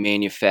going to be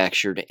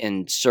manufactured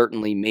and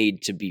certainly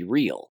made to be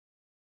real.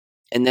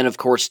 And then, of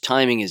course,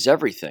 timing is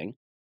everything,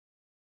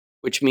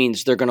 which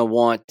means they're going to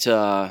want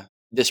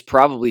this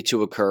probably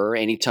to occur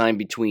anytime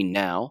between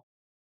now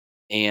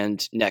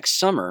and next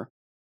summer,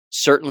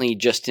 certainly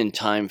just in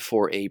time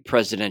for a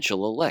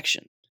presidential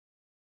election.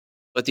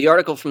 But the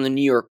article from the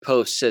New York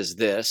Post says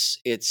this.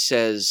 It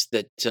says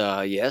that,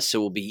 yes, it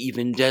will be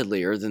even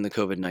deadlier than the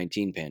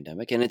COVID-19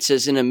 pandemic. And it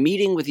says, in a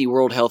meeting with the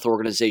World Health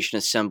Organization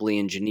Assembly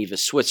in Geneva,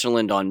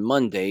 Switzerland on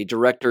Monday,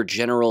 Director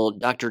General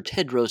Dr.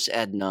 Tedros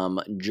Adhanom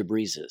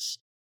Ghebreyesus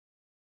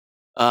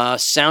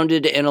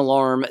sounded an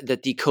alarm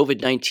that the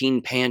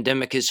COVID-19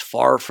 pandemic is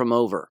far from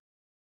over.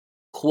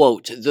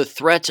 Quote, the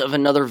threat of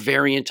another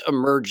variant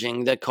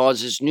emerging that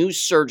causes new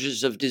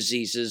surges of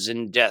diseases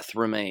and death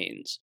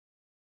remains.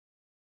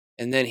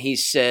 And then he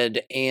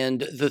said,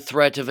 and the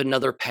threat of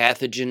another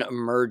pathogen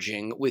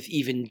emerging with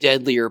even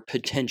deadlier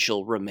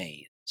potential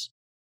remains.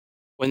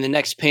 When the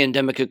next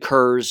pandemic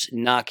occurs,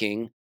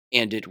 knocking,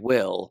 and it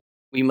will,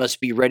 we must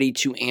be ready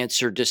to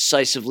answer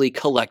decisively,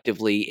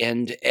 collectively,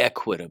 and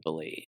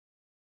equitably.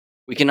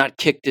 We cannot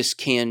kick this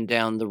can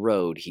down the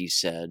road, he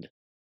said.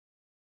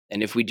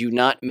 And if we do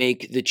not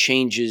make the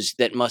changes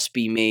that must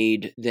be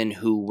made, then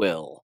who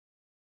will?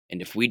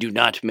 And if we do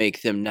not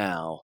make them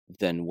now,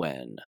 then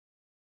when?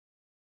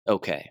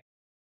 Okay.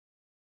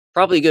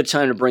 Probably a good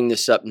time to bring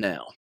this up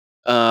now.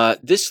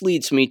 This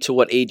leads me to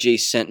what AJ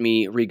sent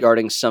me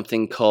regarding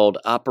something called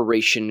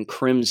Operation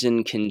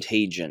Crimson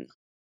Contagion.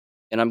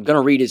 And I'm going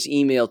to read his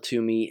email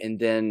to me and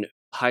then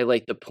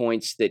highlight the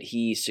points that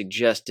he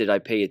suggested I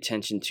pay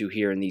attention to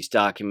here in these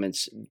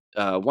documents.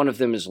 One of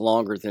them is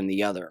longer than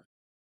the other,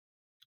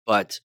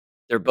 but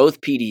they're both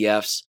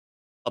PDFs.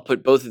 I'll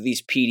put both of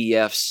these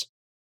PDFs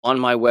on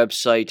my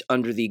website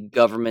under the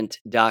Government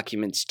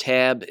Documents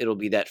tab. It'll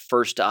be that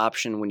first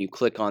option when you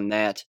click on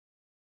that,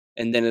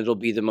 and then it'll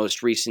be the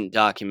most recent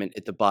document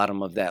at the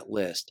bottom of that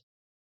list.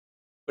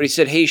 But he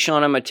said, "Hey,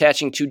 Sean, I'm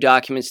attaching 2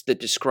 documents that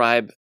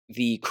describe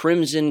the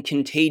Crimson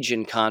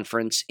Contagion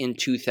Conference in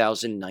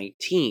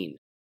 2019.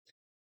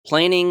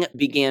 Planning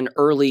began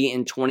early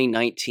in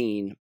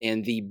 2019,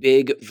 and the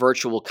big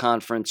virtual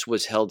conference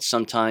was held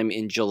sometime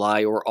in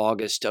July or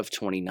August of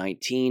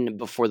 2019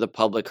 before the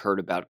public heard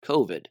about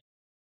COVID.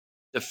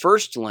 The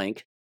first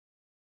link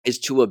is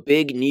to a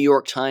big New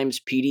York Times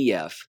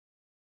PDF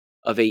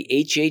of a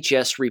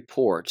HHS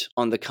report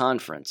on the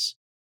conference.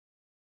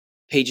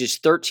 Pages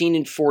 13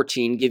 and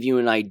 14 give you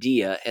an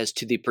idea as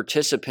to the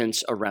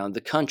participants around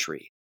the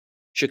country.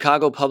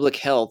 Chicago Public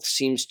Health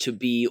seems to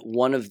be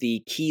one of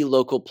the key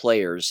local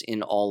players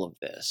in all of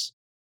this."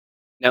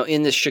 Now,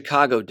 in this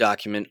Chicago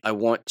document, I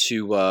want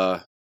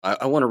to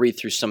read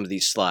through some of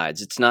these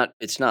slides. It's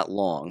not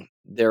long.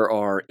 There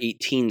are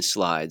 18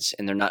 slides,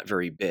 and they're not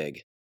very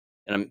big.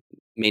 And I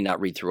may not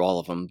read through all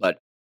of them, but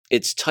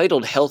it's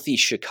titled "Healthy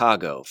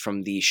Chicago"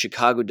 from the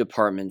Chicago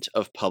Department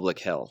of Public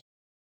Health.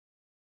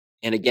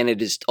 And again,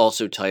 it is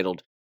also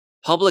titled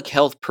 "Public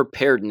Health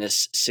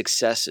Preparedness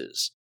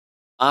Successes.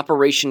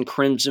 Operation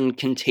Crimson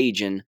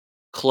Contagion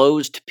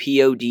Closed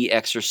POD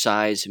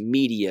Exercise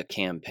Media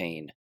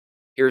Campaign."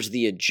 Here's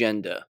the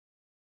agenda.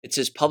 It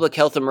says Public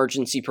Health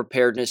Emergency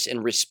Preparedness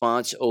and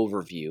Response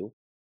Overview,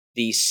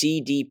 the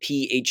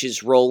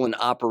CDPH's role in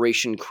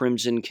Operation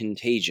Crimson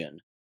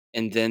Contagion,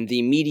 and then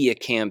the media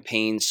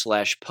campaign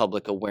 /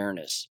 public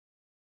awareness.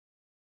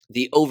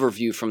 The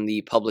overview from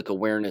the public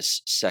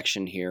awareness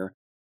section here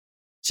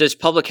says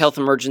Public Health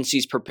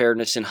Emergencies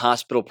Preparedness and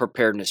Hospital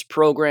Preparedness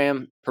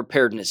Program,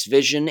 Preparedness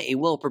Vision, a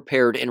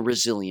well-prepared and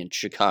resilient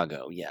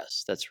Chicago.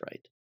 Yes, that's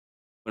right.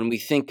 When we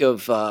think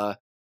of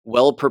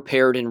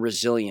well-prepared and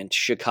resilient,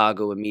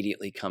 Chicago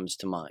immediately comes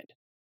to mind.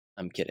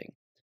 I'm kidding.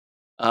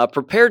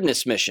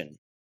 Preparedness Mission.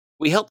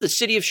 We help the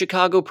city of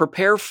Chicago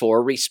prepare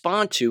for,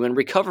 respond to, and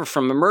recover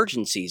from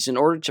emergencies in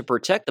order to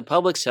protect the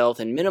public's health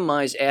and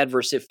minimize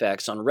adverse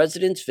effects on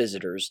residents,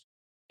 visitors,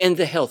 and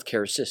the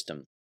healthcare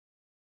system.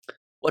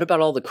 What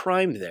about all the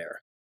crime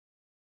there?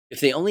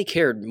 If they only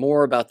cared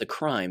more about the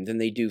crime than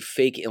they do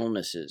fake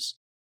illnesses,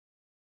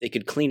 they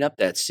could clean up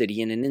that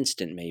city in an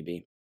instant,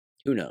 maybe.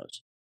 Who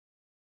knows?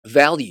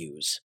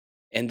 Values.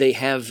 And they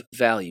have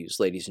values,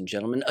 ladies and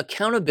gentlemen.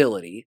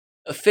 Accountability,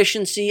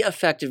 efficiency,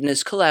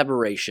 effectiveness,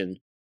 collaboration,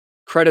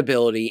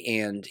 credibility,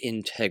 and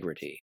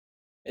integrity.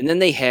 And then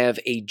they have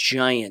a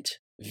giant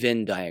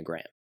Venn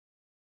diagram.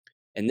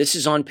 And this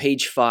is on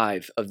page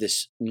 5 of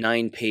this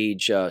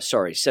 17-page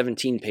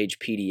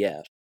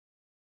PDF.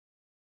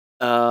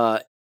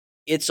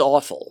 It's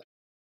awful.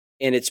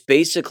 And it's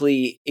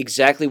basically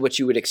exactly what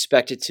you would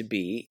expect it to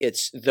be.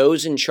 It's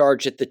those in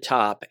charge at the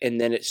top,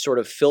 and then it sort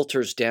of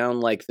filters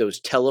down like those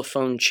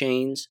telephone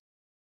chains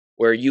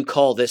where you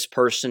call this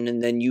person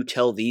and then you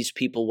tell these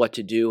people what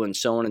to do and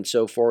so on and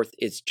so forth.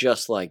 It's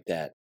just like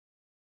that.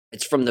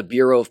 It's from the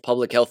Bureau of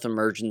Public Health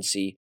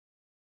Emergency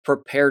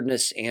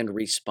Preparedness and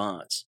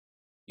Response.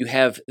 You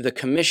have the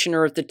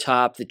commissioner at the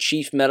top, the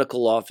chief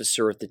medical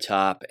officer at the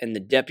top, and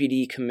the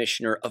deputy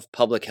commissioner of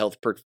public health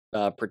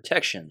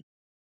protection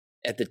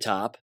at the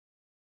top.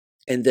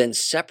 And then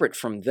separate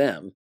from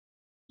them,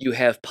 you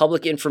have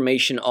public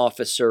information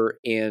officer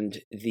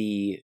and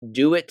the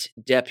DO-IT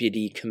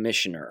deputy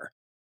commissioner,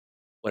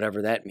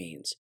 whatever that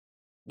means.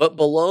 But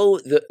below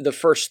the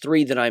first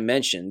 3 that I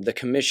mentioned, the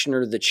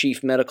commissioner, the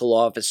chief medical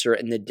officer,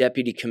 and the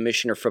deputy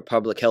commissioner for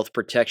public health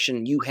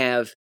protection, you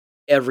have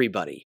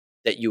everybody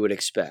that you would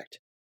expect.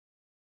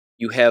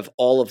 You have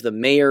all of the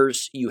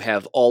mayors, you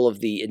have all of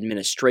the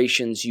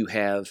administrations, you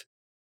have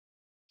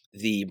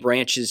the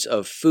branches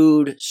of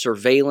food,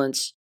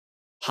 surveillance,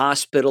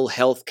 hospital,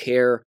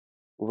 healthcare,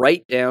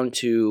 right down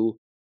to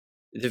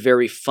the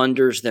very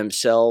funders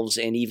themselves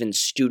and even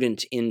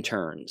student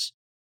interns.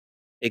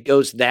 It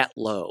goes that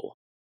low.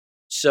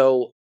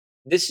 So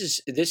this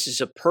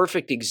is a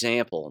perfect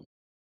example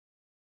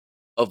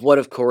of what,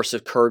 of course,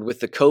 occurred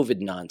with the COVID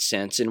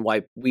nonsense and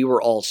why we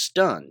were all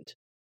stunned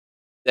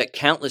that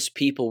countless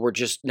people were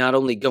just not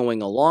only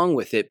going along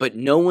with it, but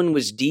no one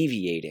was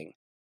deviating.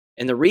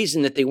 And the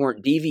reason that they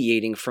weren't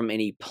deviating from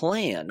any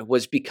plan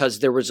was because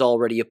there was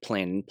already a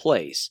plan in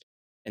place.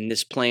 And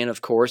this plan,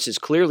 of course, is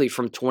clearly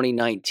from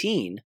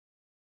 2019.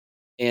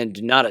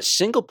 And not a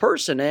single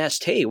person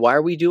asked, hey, why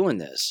are we doing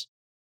this?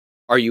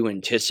 Are you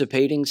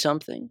anticipating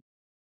something?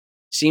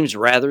 Seems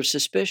rather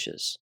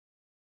suspicious.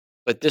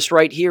 But this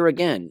right here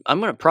again, I'm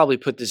going to probably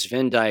put this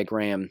Venn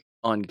diagram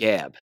on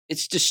Gab.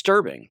 It's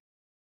disturbing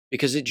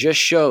because it just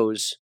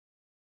shows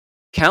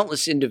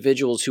countless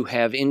individuals who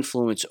have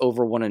influence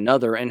over one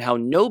another and how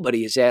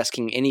nobody is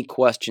asking any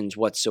questions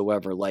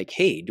whatsoever like,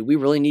 hey, do we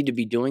really need to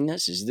be doing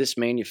this? Is this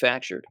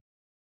manufactured?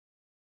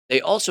 They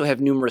also have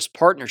numerous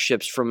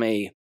partnerships from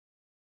a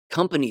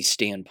company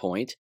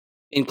standpoint,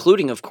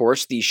 including, of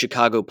course, the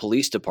Chicago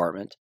Police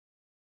Department,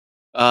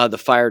 the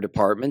Fire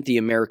Department, the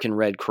American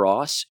Red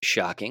Cross,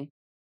 shocking.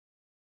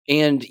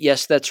 And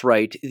yes, that's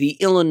right, the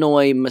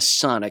Illinois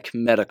Masonic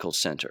Medical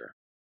Center,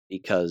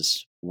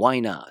 because why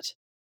not?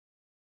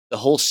 The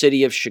whole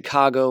city of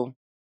Chicago,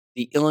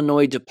 the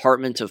Illinois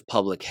Department of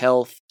Public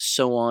Health,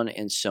 so on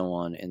and so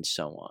on and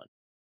so on.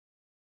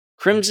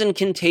 Crimson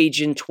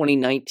Contagion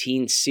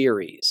 2019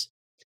 series.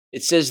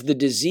 It says the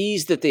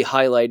disease that they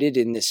highlighted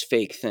in this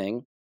fake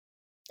thing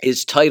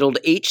is titled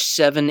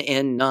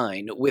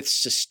H7N9 with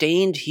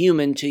sustained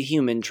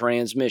human-to-human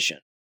transmission.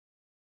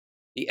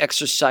 The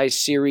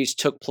exercise series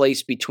took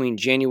place between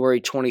January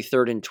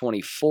 23rd and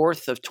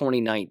 24th of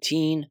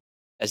 2019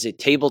 as a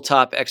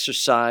tabletop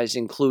exercise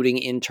including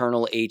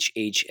internal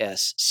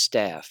HHS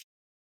staff.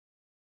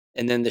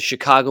 And then the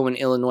Chicago and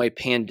Illinois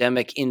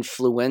Pandemic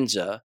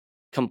Influenza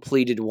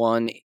completed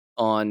one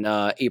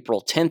on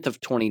April 10th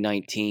of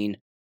 2019.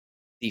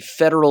 The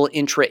Federal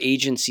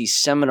Intra-Agency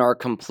Seminar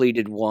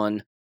completed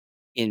one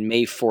in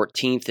May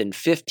 14th and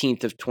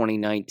 15th of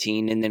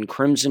 2019. And then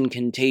Crimson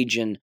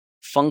Contagion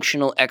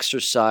functional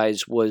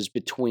exercise was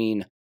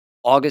between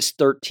August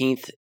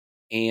 13th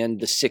and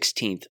the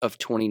 16th of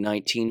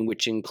 2019,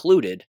 which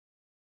included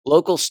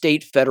local,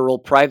 state, federal,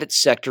 private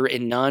sector,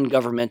 and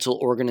non-governmental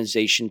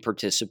organization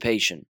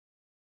participation.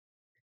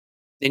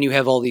 Then you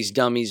have all these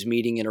dummies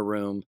meeting in a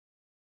room,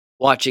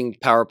 watching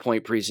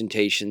PowerPoint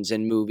presentations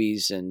and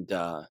movies and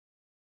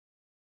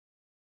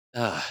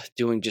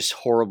doing just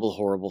horrible,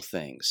 horrible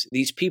things.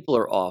 These people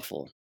are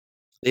awful.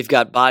 They've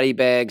got body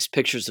bags,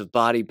 pictures of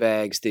body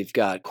bags. They've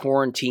got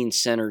quarantine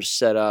centers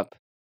set up.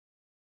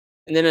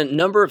 And then a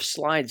number of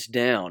slides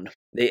down,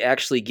 they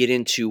actually get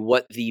into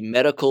what the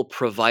medical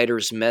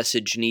provider's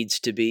message needs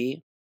to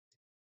be,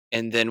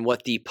 and then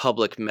what the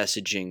public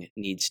messaging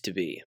needs to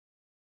be.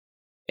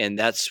 And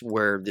that's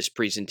where this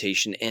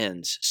presentation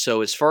ends.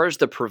 So as far as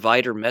the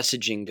provider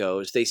messaging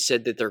goes, they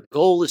said that their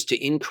goal is to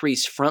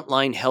increase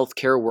frontline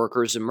healthcare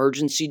workers,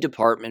 emergency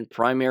department,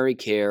 primary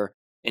care,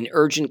 and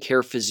urgent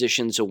care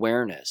physicians'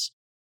 awareness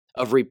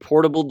of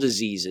reportable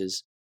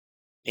diseases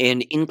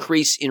and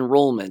increase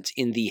enrollment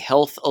in the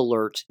Health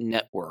Alert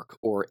Network,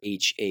 or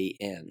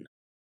HAN.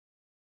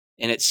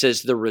 And it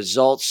says the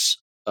results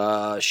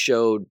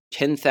showed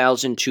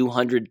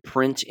 10,200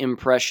 print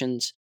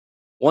impressions,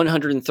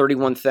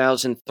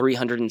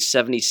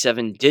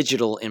 131,377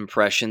 digital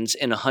impressions,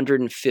 and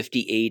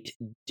 158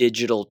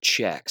 digital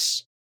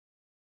checks.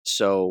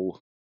 So,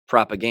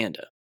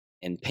 propaganda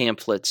and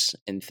pamphlets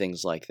and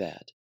things like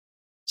that.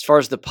 As far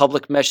as the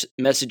public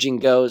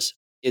messaging goes,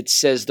 it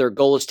says their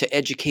goal is to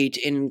educate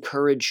and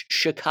encourage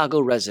Chicago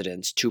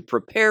residents to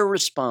prepare,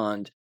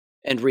 respond,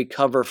 and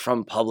recover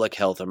from public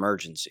health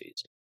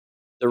emergencies.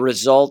 The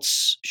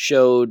results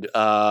showed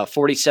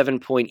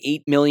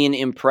 47.8 million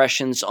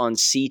impressions on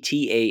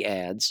CTA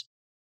ads,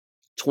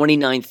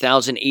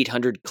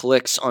 29,800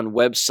 clicks on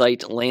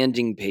website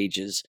landing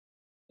pages,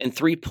 and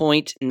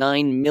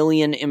 3.9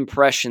 million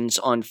impressions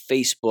on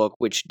Facebook,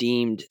 which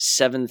deemed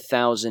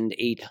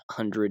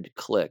 6,800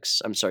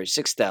 clicks.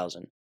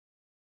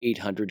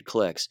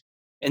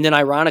 And then,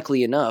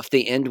 ironically enough,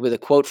 they end with a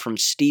quote from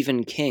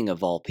Stephen King,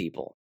 of all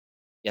people.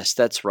 Yes,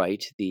 that's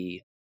right,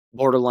 the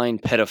borderline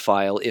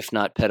pedophile, if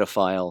not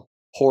pedophile,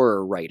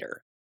 horror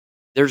writer.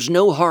 There's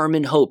no harm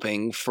in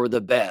hoping for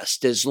the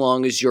best as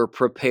long as you're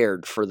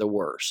prepared for the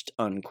worst,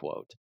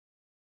 unquote.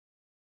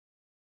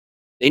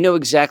 They know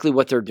exactly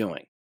what they're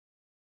doing.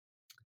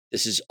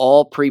 This is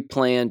all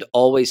pre-planned,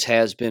 always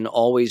has been,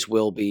 always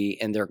will be,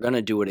 and they're going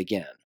to do it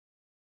again.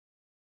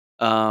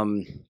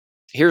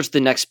 Here's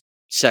the next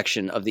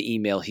section of the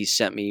email he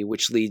sent me,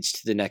 which leads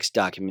to the next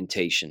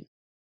documentation.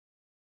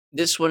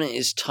 This one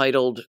is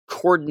titled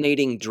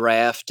Coordinating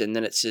Draft, and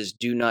then it says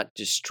Do Not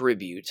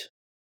Distribute.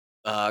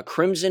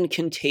 Crimson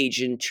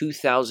Contagion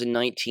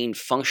 2019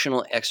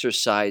 Functional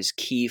Exercise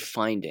Key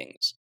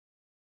Findings.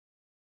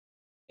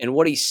 And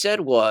what he said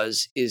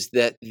is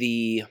that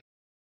the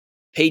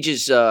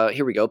pages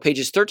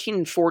 13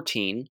 and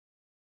 14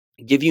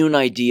 give you an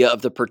idea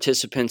of the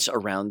participants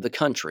around the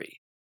country.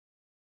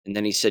 And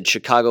then he said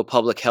Chicago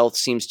Public Health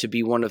seems to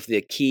be one of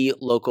the key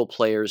local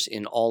players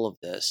in all of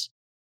this.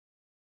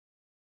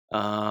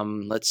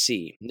 Let's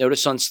see.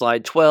 Notice on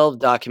slide 12,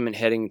 document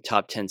heading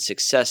Top 10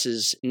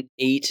 Successes.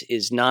 8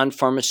 is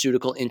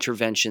non-pharmaceutical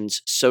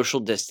interventions,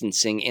 social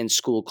distancing, and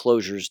school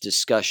closures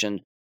discussion.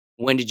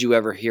 When did you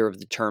ever hear of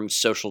the term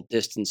social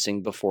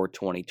distancing before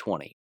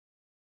 2020?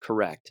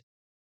 Correct.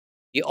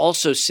 He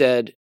also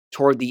said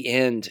toward the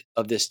end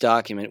of this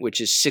document, which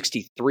is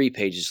 63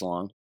 pages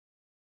long,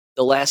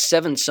 the last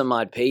 7 some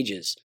odd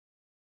pages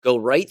go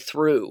right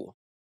through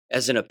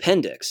as an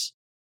appendix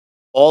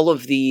all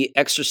of the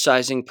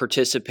exercising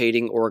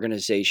participating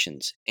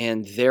organizations,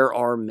 and there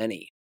are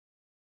many.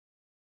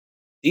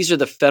 These are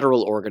the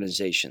federal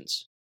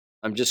organizations.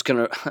 I'm just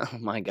going to, oh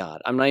my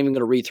God, I'm not even going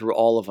to read through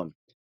all of them.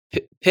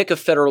 Pick a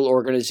federal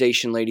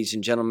organization, ladies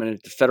and gentlemen.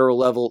 At the federal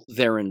level,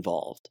 they're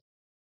involved.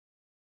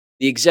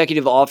 The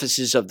executive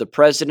offices of the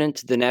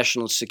president, the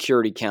National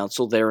Security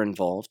Council, they're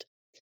involved.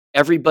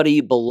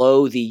 Everybody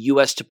below the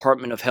U.S.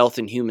 Department of Health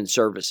and Human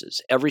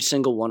Services, every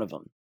single one of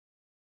them.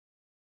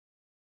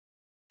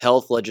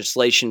 Health,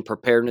 legislation,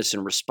 preparedness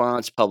and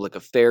response, public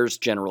affairs,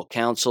 general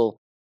counsel,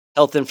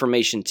 health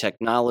information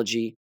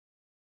technology.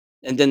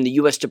 And then the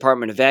U.S.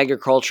 Department of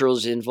Agriculture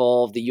is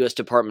involved, the U.S.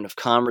 Department of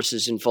Commerce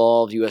is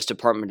involved, U.S.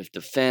 Department of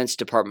Defense,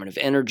 Department of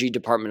Energy,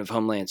 Department of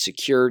Homeland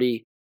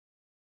Security,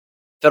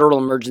 Federal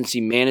Emergency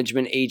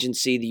Management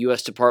Agency, the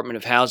U.S. Department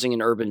of Housing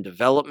and Urban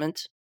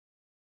Development,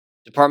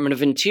 Department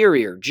of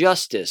Interior,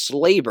 Justice,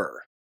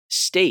 Labor,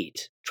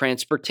 State,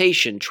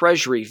 Transportation,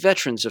 Treasury,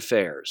 Veterans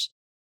Affairs,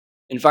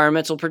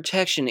 Environmental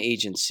Protection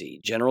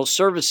Agency, General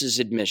Services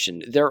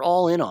Admission. They're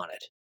all in on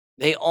it.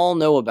 They all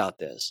know about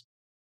this.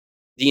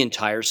 The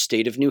entire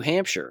state of New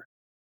Hampshire,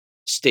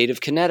 state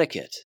of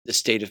Connecticut, the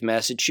state of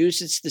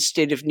Massachusetts, the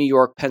state of New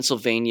York,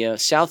 Pennsylvania,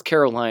 South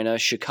Carolina,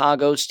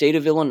 Chicago, state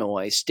of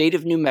Illinois, state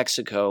of New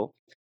Mexico,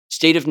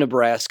 state of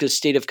Nebraska,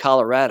 state of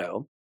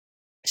Colorado,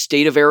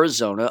 state of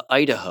Arizona,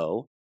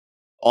 Idaho,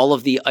 all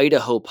of the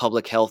Idaho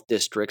public health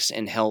districts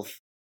and health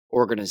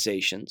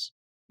organizations,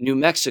 New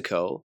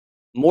Mexico,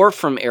 more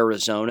from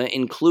Arizona,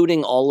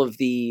 including all of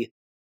the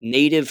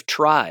native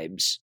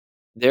tribes.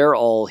 They're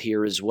all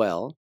here as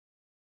well.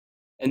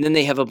 And then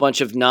they have a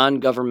bunch of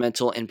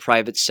non-governmental and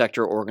private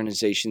sector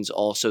organizations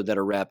also that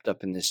are wrapped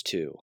up in this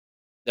too.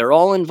 They're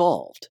all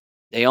involved.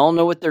 They all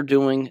know what they're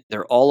doing.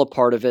 They're all a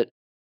part of it.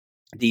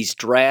 These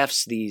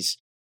drafts, these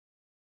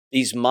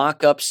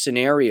mock-up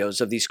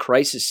scenarios of these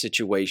crisis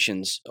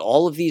situations,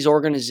 all of these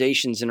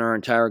organizations in our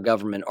entire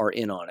government are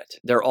in on it.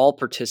 They're all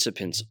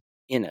participants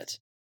in it,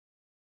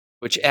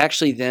 which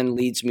actually then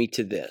leads me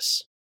to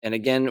this. And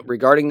again,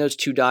 regarding those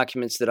two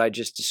documents that I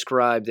just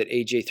described that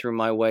AJ threw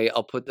my way,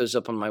 I'll put those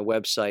up on my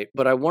website.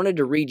 But I wanted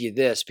to read you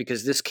this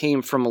because this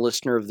came from a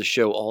listener of the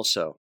show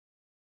also.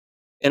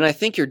 And I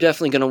think you're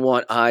definitely going to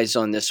want eyes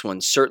on this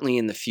one, certainly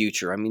in the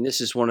future. I mean,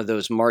 this is one of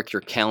those mark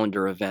your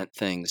calendar event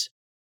things.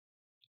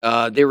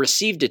 They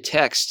received a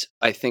text,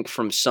 I think,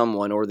 from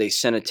someone, or they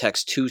sent a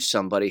text to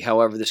somebody,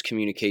 however this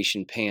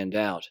communication panned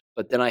out.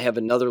 But then I have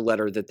another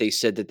letter that they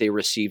said that they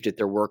received at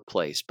their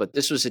workplace. But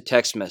this was a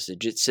text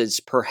message. It says,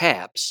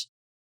 perhaps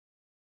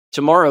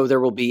tomorrow there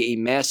will be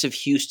a massive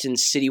Houston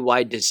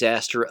citywide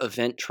disaster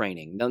event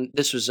training. Now,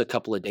 this was a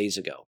couple of days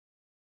ago.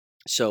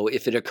 So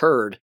if it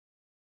occurred,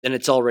 then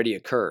it's already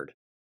occurred.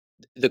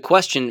 The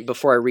question,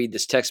 before I read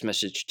this text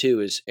message too,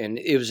 is, and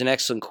it was an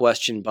excellent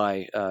question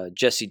by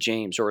Jesse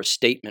James, or a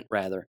statement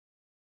rather.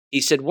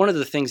 He said one of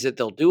the things that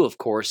they'll do, of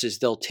course, is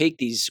they'll take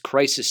these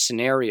crisis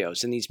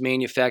scenarios and these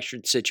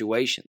manufactured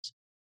situations,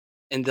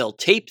 and they'll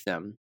tape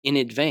them in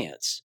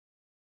advance,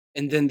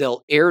 and then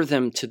they'll air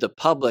them to the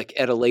public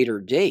at a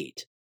later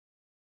date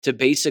to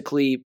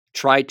basically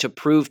try to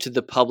prove to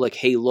the public,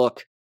 hey,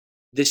 look,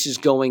 this is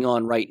going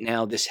on right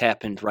now, this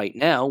happened right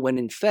now, when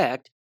in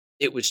fact,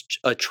 it was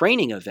a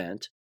training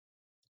event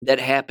that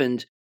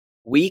happened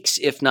weeks,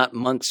 if not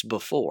months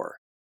before.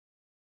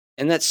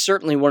 And that's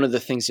certainly one of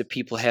the things that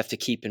people have to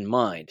keep in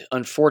mind.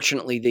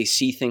 Unfortunately, they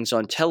see things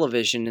on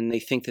television and they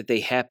think that they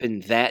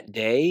happen that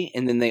day,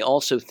 and then they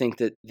also think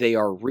that they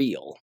are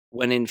real,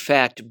 when in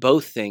fact,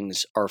 both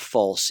things are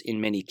false in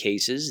many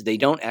cases. They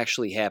don't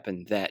actually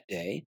happen that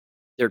day.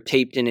 They're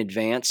taped in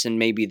advance, and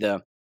maybe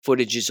the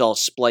footage is all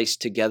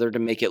spliced together to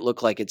make it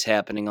look like it's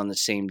happening on the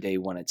same day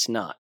when it's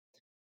not.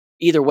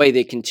 Either way,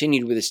 they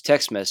continued with this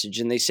text message,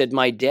 and they said,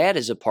 my dad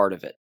is a part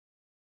of it,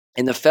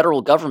 and the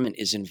federal government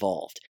is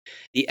involved.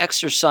 The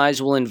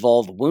exercise will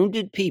involve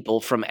wounded people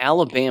from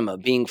Alabama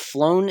being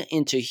flown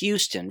into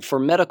Houston for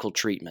medical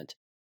treatment.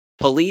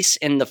 Police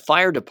and the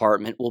fire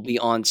department will be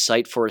on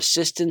site for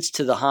assistance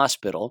to the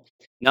hospital.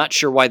 Not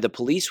sure why the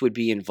police would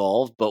be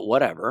involved, but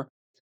whatever.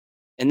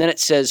 And then it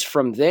says,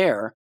 from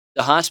there,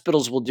 the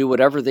hospitals will do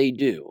whatever they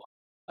do.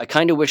 I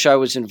kind of wish I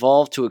was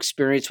involved to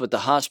experience what the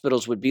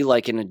hospitals would be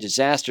like in a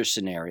disaster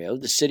scenario.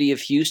 The city of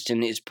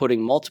Houston is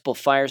putting multiple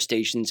fire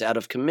stations out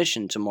of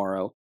commission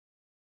tomorrow.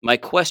 My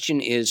question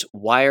is,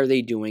 why are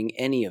they doing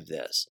any of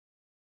this?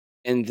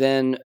 And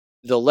then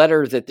the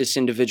letter that this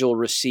individual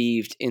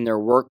received in their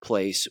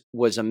workplace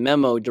was a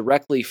memo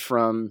directly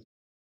from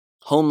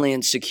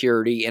Homeland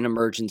Security and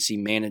Emergency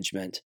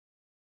Management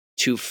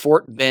to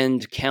Fort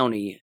Bend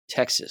County,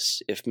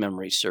 Texas, if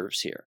memory serves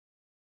here.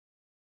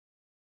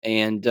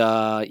 And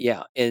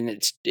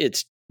and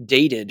it's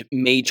dated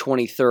May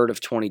 23rd of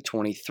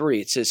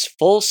 2023. It says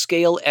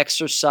full-scale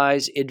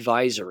exercise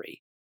advisory.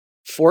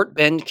 Fort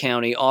Bend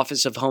County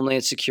Office of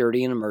Homeland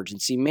Security and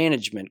Emergency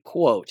Management.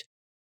 Quote,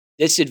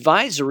 this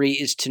advisory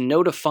is to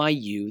notify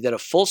you that a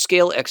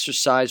full-scale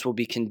exercise will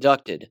be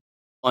conducted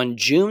on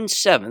June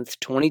 7th,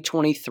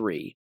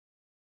 2023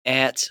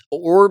 at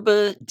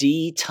Orba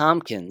D.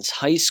 Tompkins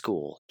High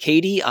School,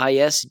 Katy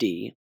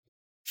ISD,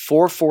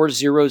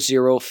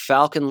 4400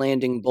 Falcon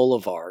Landing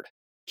Boulevard,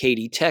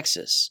 Katy,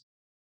 Texas,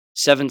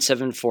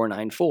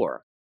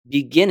 77494,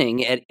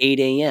 beginning at 8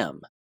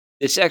 a.m.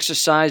 This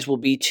exercise will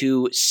be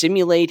to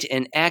simulate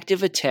an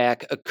active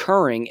attack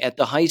occurring at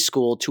the high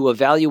school to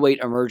evaluate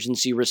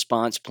emergency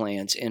response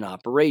plans and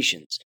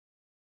operations.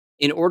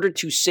 In order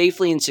to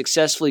safely and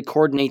successfully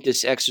coordinate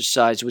this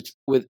exercise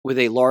with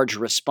a large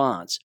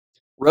response,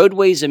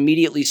 roadways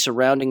immediately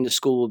surrounding the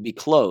school will be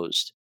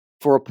closed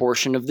for a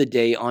portion of the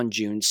day on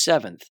June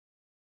 7th.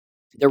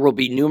 There will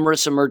be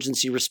numerous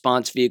emergency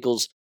response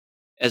vehicles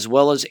as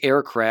well as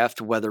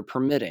aircraft, weather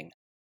permitting.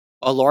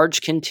 A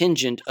large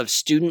contingent of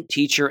student,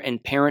 teacher,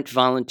 and parent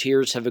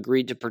volunteers have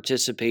agreed to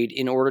participate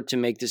in order to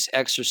make this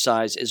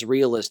exercise as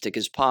realistic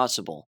as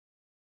possible.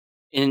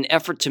 In an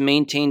effort to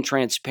maintain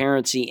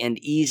transparency and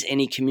ease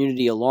any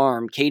community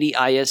alarm, Katy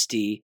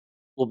ISD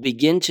will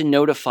begin to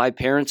notify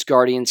parents,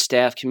 guardians,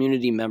 staff,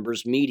 community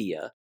members,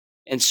 media,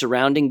 and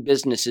surrounding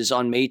businesses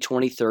on May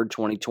 23,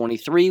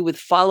 2023, with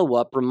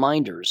follow-up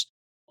reminders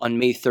on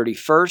May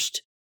 31st,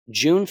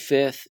 June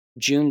 5th,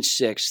 June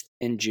 6th,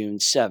 and June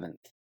 7th.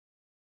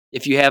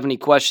 If you have any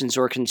questions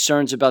or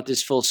concerns about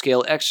this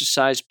full-scale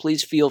exercise,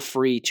 please feel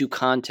free to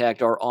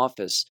contact our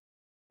office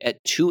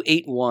at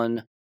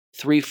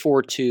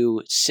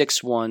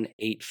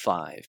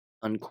 281-342-6185,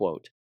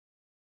 unquote.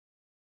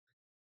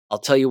 I'll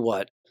tell you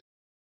what,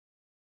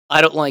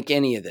 I don't like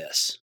any of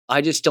this.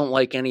 I just don't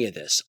like any of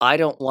this. I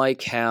don't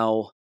like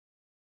how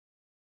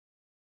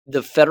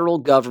the federal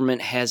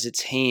government has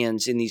its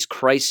hands in these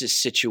crisis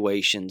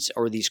situations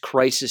or these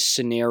crisis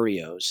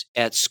scenarios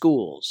at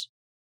schools.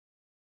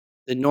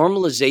 The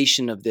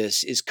normalization of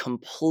this is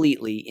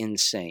completely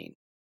insane.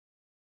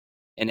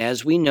 And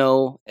as we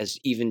know, as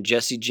even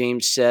Jesse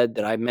James said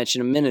that I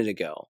mentioned a minute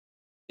ago,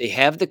 they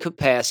have the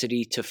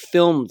capacity to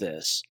film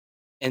this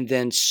and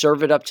then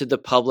serve it up to the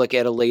public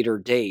at a later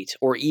date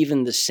or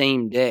even the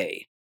same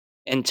day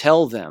and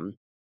tell them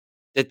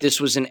that this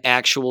was an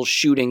actual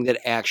shooting that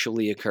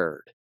actually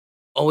occurred.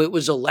 Oh, it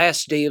was a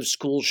last day of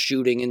school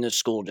shooting in the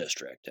school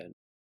district, and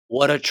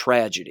what a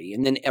tragedy.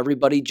 And then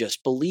everybody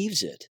just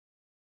believes it,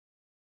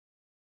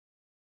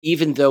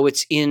 even though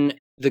it's in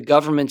the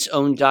government's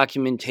own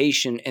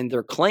documentation, and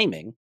they're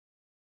claiming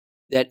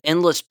that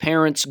endless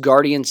parents,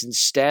 guardians, and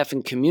staff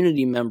and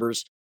community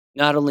members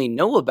not only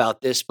know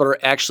about this, but are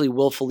actually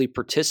willfully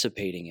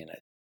participating in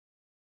it.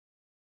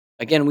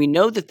 Again, we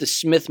know that the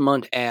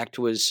Smith-Mundt Act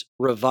was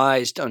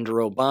revised under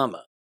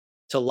Obama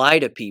to lie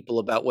to people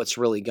about what's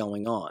really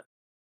going on.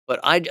 But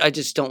I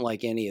just don't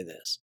like any of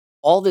this.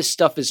 All this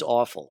stuff is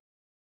awful.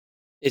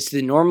 It's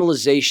the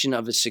normalization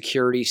of a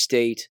security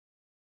state.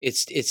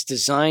 It's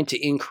designed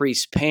to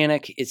increase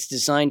panic. It's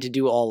designed to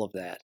do all of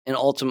that. And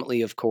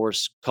ultimately, of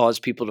course, cause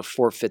people to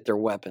forfeit their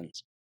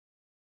weapons.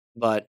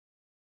 But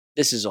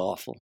this is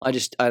awful. I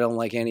don't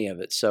like any of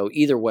it. So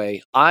either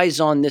way, eyes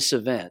on this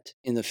event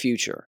in the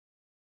future.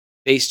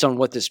 Based on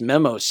what this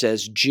memo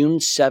says, June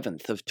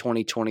 7th of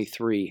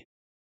 2023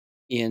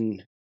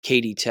 in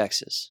Katy,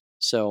 Texas.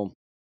 So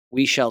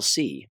we shall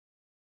see.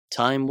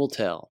 Time will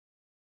tell.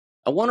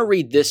 I want to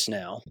read this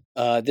now.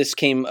 This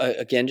came,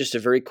 again, just a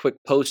very quick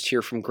post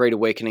here from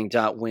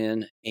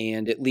greatawakening.win,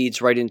 and it leads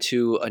right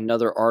into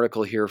another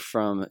article here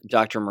from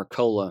Dr.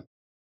 Mercola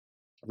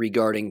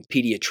regarding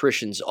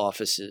pediatricians'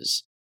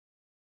 offices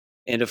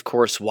and, of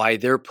course, why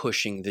they're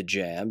pushing the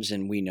jabs,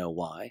 and we know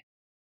why.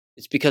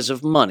 It's because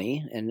of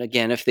money, and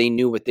again, if they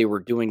knew what they were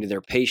doing to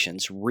their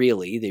patients,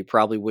 really, they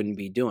probably wouldn't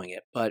be doing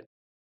it. But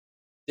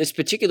this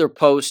particular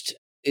post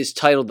is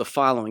titled the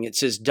following. It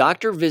says,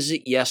 "Doctor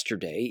visit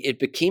yesterday. It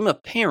became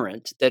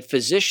apparent that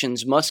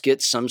physicians must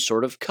get some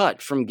sort of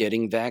cut from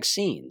getting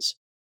vaccines."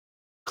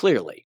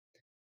 Clearly.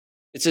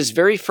 It says,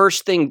 "Very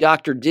first thing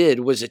doctor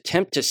did was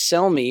attempt to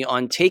sell me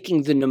on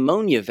taking the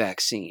pneumonia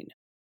vaccine.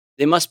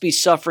 They must be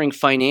suffering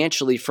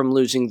financially from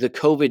losing the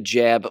COVID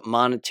jab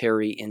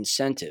monetary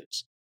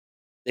incentives."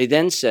 They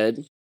then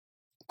said,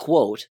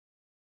 quote,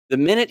 "The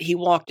minute he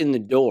walked in the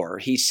door,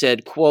 he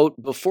said,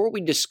 quote, 'Before we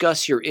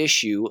discuss your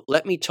issue,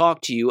 let me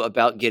talk to you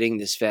about getting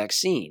this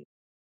vaccine,'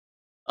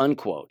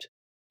 unquote.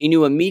 He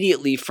knew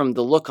immediately from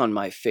the look on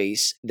my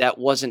face that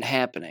wasn't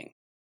happening.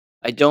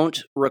 I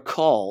don't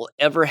recall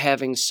ever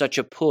having such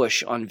a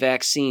push on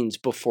vaccines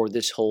before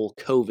this whole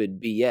COVID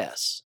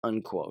BS,"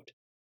 unquote.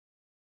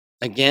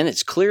 Again,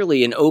 it's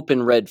clearly an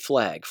open red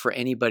flag for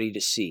anybody to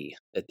see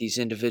that these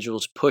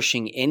individuals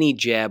pushing any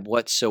jab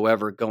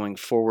whatsoever going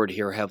forward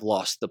here have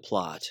lost the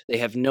plot. They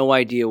have no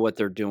idea what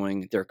they're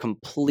doing. They're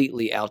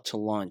completely out to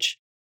lunch.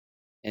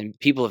 And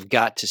people have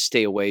got to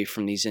stay away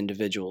from these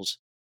individuals.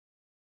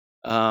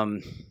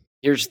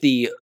 Here's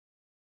the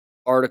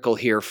article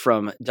here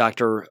from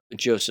Dr.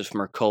 Joseph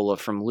Mercola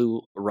from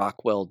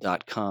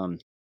LouRockwell.com.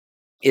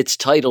 It's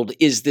titled,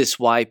 "Is This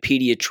Why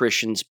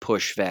Pediatricians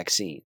Push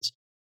Vaccines?"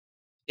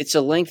 It's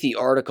a lengthy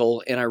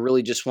article, and I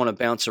really just want to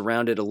bounce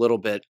around it a little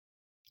bit.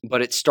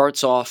 But it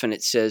starts off and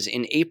it says,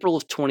 "In April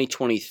of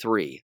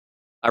 2023,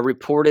 I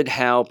reported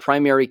how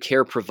primary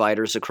care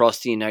providers across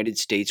the United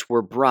States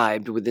were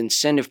bribed with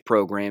incentive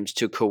programs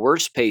to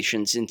coerce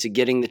patients into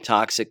getting the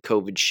toxic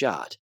COVID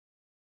shot.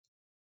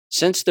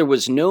 Since there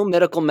was no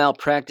medical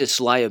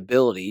malpractice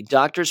liability,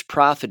 doctors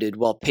profited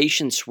while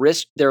patients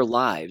risked their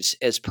lives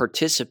as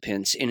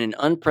participants in an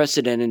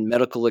unprecedented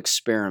medical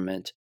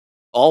experiment,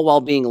 all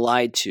while being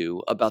lied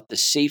to about the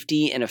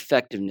safety and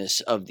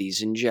effectiveness of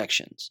these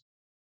injections.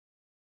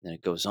 And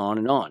it goes on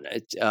and on.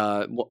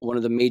 One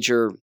of the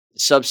major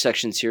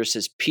subsections here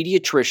says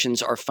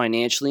pediatricians are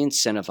financially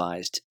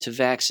incentivized to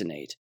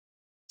vaccinate.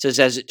 It says,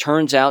 as it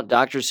turns out,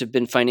 doctors have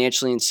been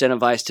financially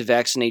incentivized to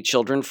vaccinate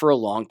children for a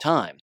long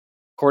time.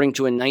 According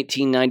to a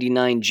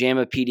 1999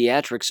 JAMA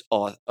Pediatrics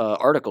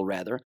article,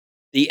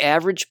 the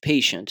average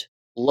patient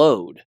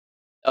load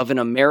of an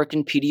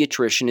American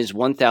pediatrician is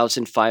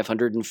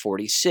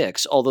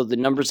 1,546, although the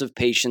numbers of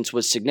patients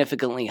was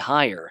significantly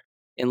higher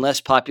in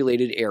less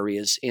populated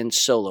areas and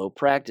solo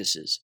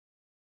practices.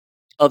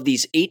 Of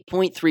these,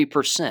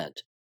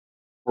 8.3%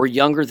 were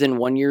younger than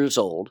 1 year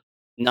old,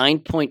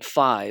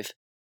 9.5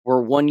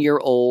 were 1 year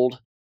old,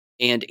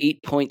 and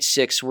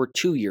 8.6 were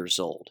 2 years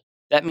old.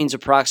 That means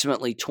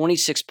approximately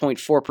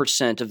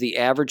 26.4% of the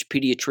average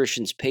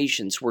pediatrician's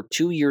patients were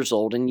 2 years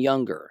old and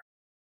younger.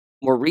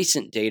 More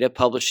recent data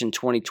published in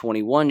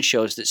 2021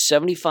 shows that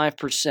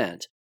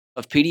 75%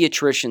 of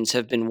pediatricians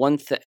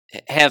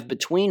have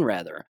between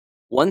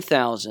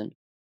 1,000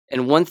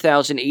 and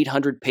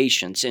 1,800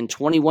 patients, and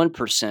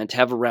 21%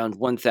 have around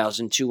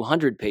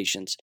 1,200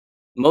 patients.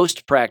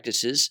 Most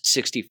practices,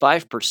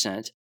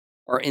 65%,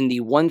 are in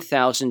the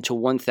 1,000 to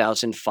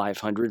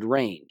 1,500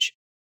 range.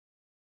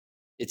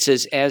 It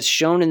says, as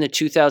shown in the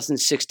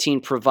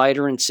 2016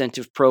 Provider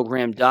Incentive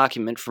Program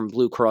document from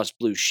Blue Cross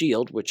Blue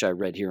Shield, which I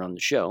read here on the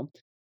show,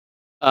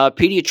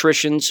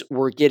 pediatricians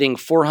were getting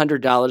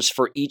 $400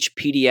 for each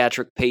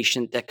pediatric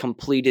patient that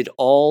completed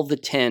all the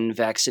 10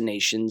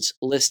 vaccinations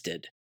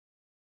listed,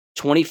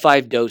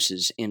 25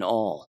 doses in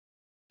all,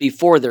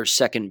 before their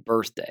second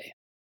birthday.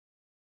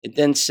 It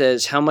then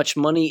says, how much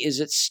money is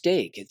at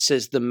stake? It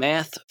says the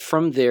math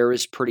from there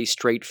is pretty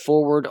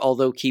straightforward,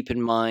 although keep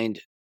in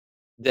mind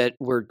that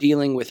we're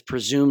dealing with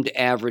presumed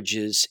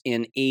averages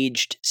and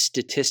aged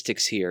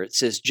statistics here. It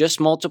says just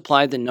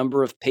multiply the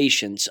number of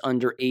patients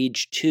under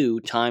age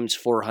 2 times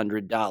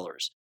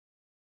 $400.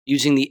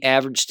 Using the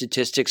average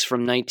statistics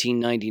from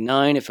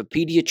 1999, if a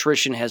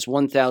pediatrician has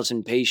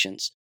 1,000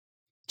 patients,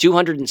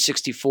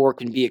 264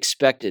 can be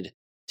expected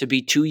to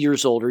be 2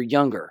 years old or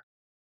younger.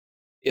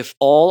 If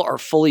all are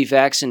fully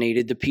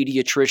vaccinated, the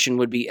pediatrician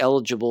would be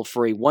eligible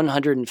for a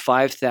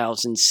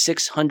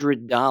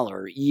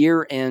 $105,600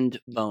 year-end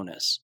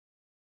bonus.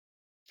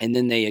 And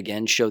then they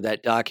again show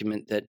that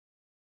document that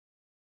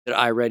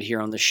I read here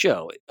on the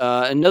show.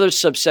 Another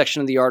subsection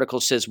of the article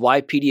says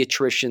why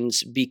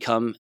pediatricians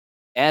become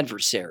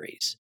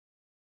adversaries.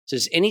 It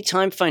says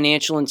anytime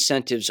financial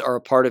incentives are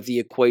a part of the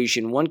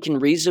equation, one can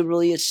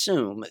reasonably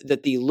assume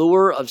that the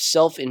lure of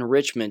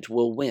self-enrichment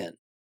will win.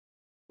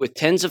 With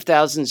tens of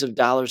thousands of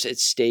dollars at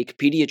stake,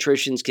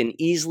 pediatricians can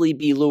easily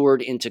be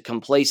lured into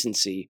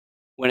complacency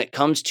when it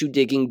comes to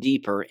digging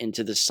deeper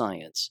into the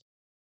science.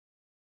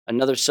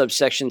 Another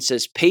subsection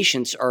says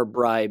patients are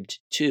bribed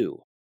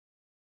too.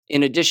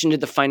 In addition to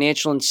the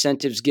financial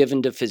incentives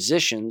given to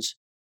physicians,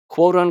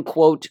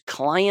 quote-unquote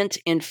client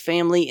and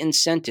family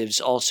incentives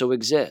also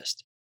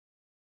exist.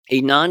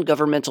 A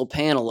non-governmental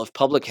panel of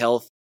public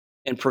health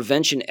and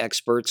prevention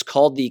experts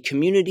called the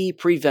Community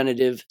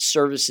Preventative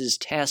Services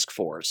Task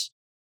Force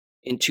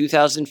in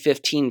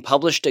 2015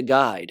 published a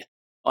guide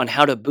on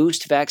how to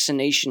boost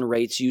vaccination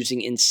rates using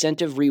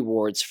incentive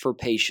rewards for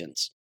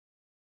patients.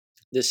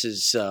 This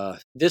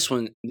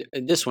one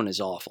is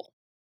awful.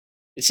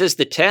 It says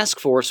the task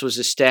force was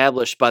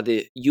established by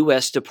the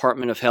U.S.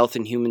 Department of Health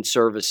and Human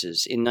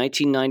Services in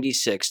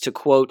 1996 to,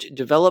 quote,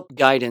 develop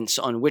guidance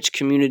on which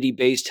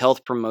community-based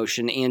health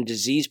promotion and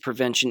disease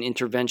prevention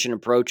intervention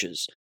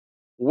approaches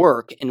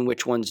work and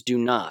which ones do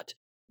not,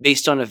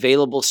 based on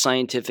available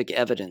scientific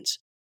evidence.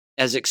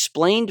 As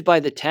explained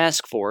by the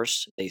task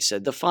force, they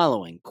said the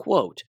following,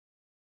 quote,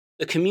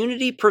 the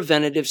Community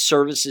Preventative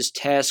Services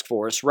Task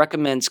Force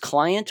recommends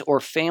client or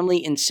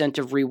family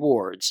incentive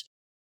rewards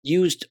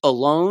used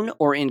alone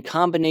or in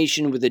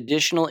combination with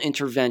additional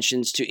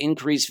interventions to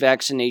increase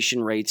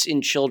vaccination rates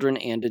in children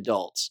and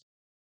adults.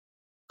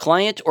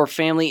 Client or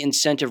family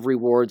incentive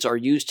rewards are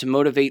used to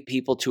motivate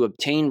people to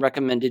obtain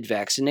recommended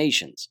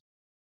vaccinations.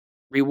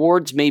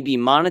 Rewards may be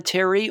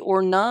monetary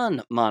or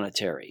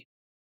non-monetary,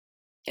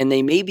 and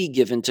they may be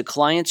given to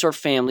clients or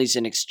families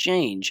in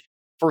exchange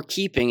for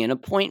keeping an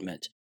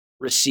appointment,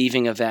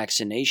 receiving a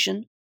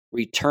vaccination,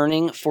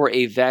 returning for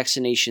a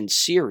vaccination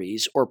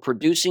series, or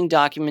producing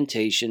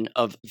documentation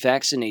of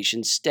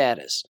vaccination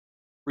status.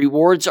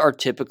 Rewards are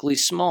typically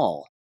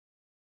small,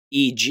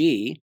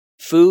 e.g.,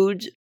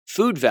 food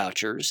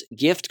vouchers,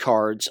 gift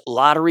cards,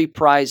 lottery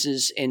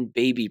prizes, and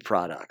baby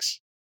products,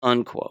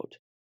 unquote.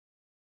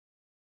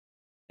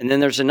 And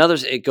then there's another,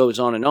 it goes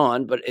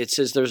on, but it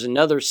says there's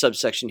another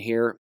subsection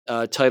here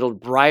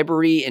titled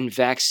Bribery and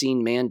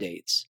Vaccine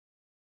Mandates.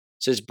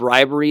 Says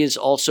bribery is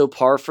also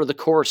par for the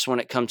course when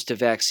it comes to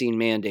vaccine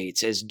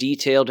mandates. As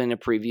detailed in a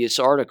previous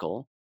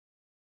article,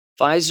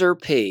 Pfizer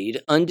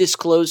paid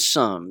undisclosed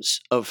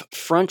sums of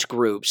front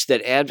groups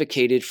that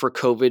advocated for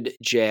COVID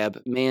jab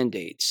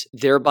mandates,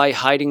 thereby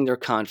hiding their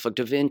conflict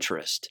of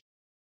interest.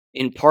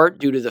 In part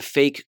due to the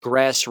fake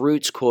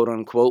grassroots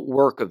quote-unquote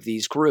work of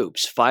these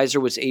groups,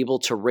 Pfizer was able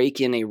to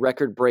rake in a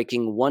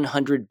record-breaking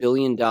 $100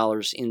 billion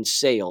in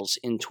sales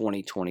in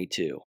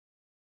 2022.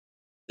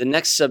 The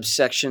next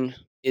subsection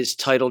is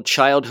titled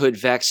Childhood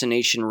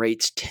Vaccination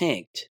Rates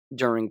Tanked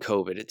During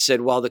COVID. It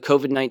said, while the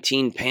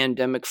COVID-19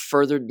 pandemic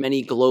furthered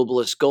many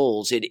globalist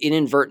goals, it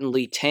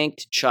inadvertently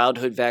tanked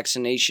childhood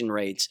vaccination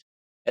rates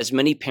as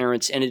many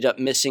parents ended up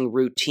missing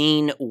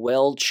routine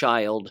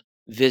well-child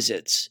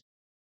visits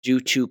due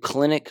to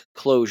clinic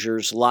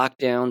closures,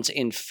 lockdowns,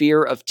 and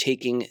fear of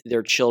taking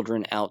their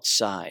children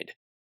outside,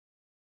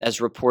 as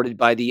reported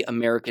by the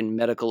American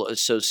Medical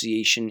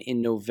Association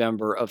in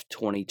November of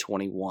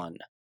 2021.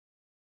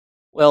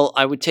 Well,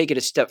 I would take it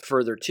a step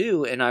further,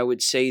 too, and I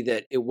would say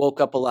that it woke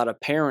up a lot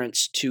of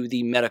parents to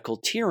the medical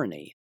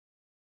tyranny.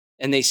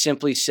 And they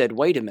simply said,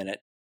 wait a minute,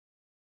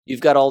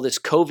 you've got all this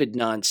COVID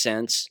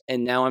nonsense,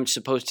 and now I'm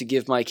supposed to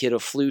give my kid a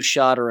flu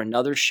shot or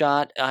another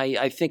shot?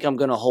 I think I'm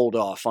going to hold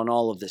off on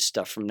all of this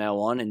stuff from now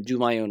on and do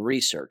my own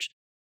research.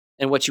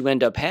 And what you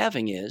end up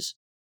having is,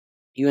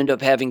 you end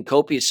up having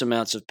copious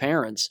amounts of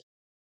parents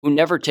who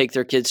never take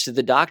their kids to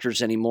the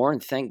doctors anymore,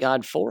 and thank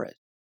God for it,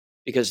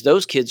 because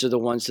those kids are the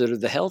ones that are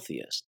the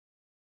healthiest.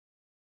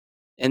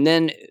 And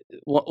then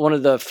one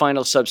of the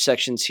final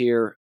subsections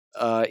here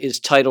is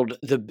titled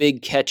The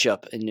Big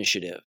Catch-Up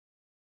Initiative,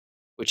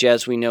 which,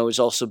 as we know, is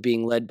also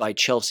being led by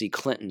Chelsea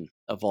Clinton,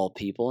 of all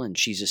people, and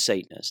she's a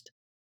Satanist.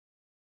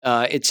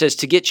 It says,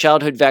 to get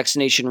childhood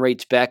vaccination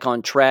rates back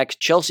on track,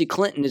 Chelsea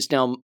Clinton is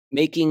now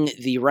making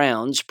the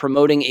rounds,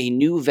 promoting a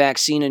new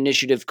vaccine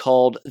initiative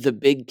called The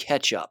Big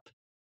Catch-Up.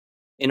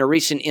 In a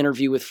recent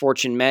interview with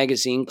Fortune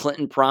magazine,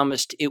 Clinton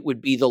promised it would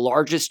be the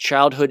largest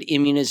childhood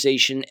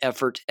immunization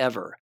effort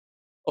ever.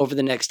 Over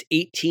the next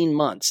 18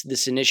 months,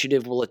 this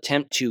initiative will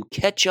attempt to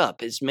catch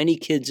up as many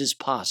kids as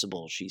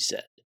possible, she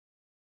said.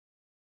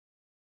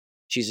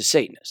 She's a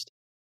Satanist.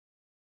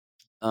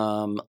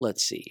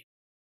 Let's see.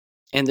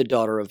 And the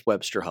daughter of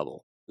Webster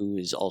Hubbell, who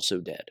is also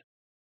dead.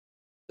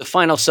 The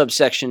final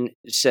subsection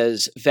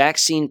says,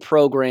 vaccine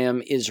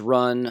program is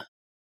run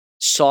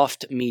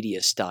soft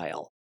media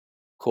style,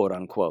 quote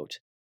unquote.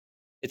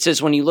 It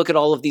says, when you look at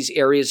all of these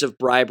areas of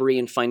bribery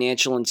and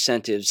financial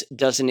incentives,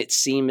 doesn't it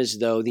seem as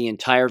though the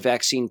entire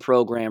vaccine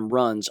program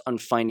runs on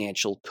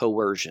financial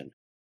coercion,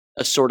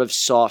 a sort of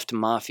soft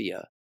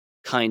mafia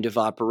kind of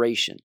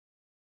operation,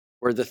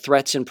 where the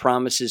threats and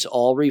promises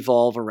all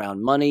revolve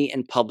around money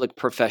and public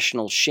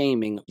professional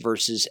shaming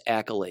versus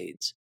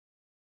accolades.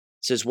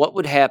 It says, what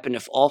would happen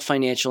if all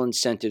financial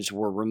incentives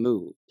were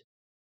removed?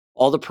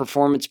 All the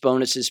performance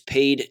bonuses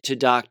paid to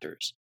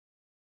doctors,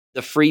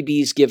 the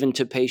freebies given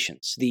to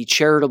patients, the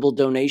charitable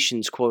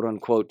donations, quote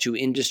unquote, to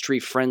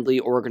industry-friendly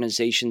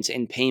organizations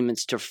and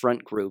payments to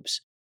front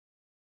groups.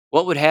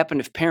 What would happen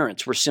if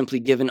parents were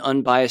simply given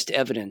unbiased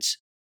evidence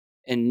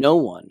and no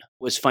one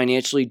was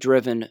financially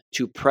driven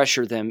to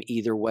pressure them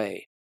either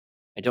way?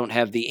 I don't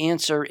have the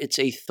answer. It's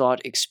a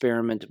thought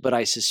experiment, but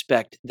I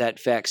suspect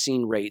that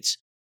vaccine rates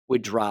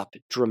would drop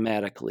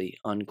dramatically,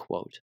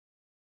 unquote.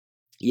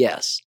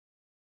 Yes,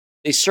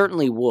 they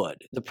certainly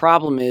would. The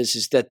problem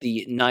is that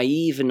the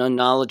naive and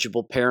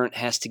unknowledgeable parent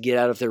has to get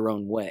out of their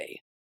own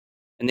way,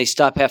 and they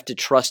stop after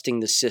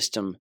trusting the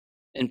system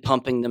and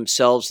pumping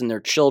themselves and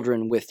their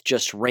children with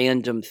just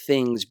random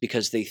things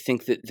because they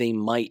think that they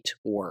might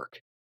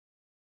work.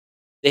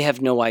 They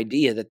have no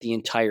idea that the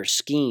entire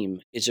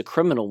scheme is a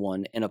criminal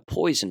one and a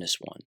poisonous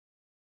one.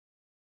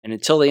 And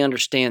until they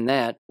understand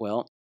that,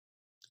 well,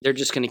 they're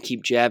just going to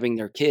keep jabbing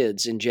their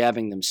kids and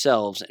jabbing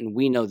themselves, and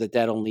we know that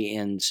that only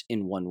ends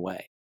in one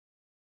way.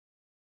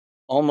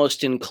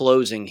 Almost in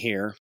closing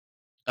here,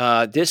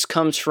 this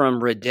comes from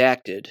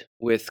Redacted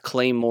with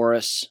Clay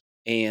Morris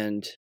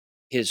and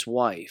his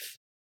wife.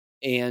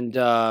 And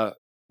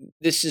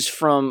this is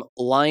from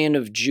Lion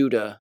of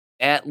Judah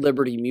at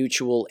Liberty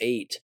Mutual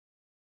 8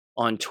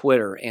 on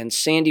Twitter. And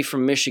Sandy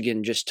from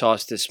Michigan just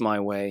tossed this my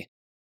way.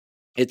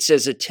 It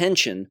says,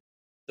 attention,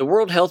 the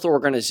World Health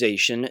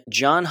Organization,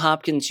 Johns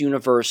Hopkins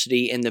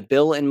University, and the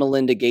Bill and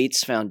Melinda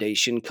Gates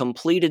Foundation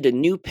completed a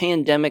new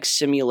pandemic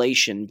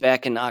simulation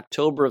back in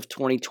October of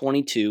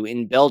 2022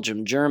 in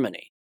Belgium,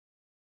 Germany.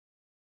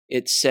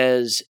 It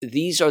says,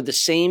 these are the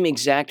same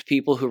exact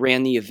people who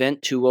ran the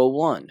Event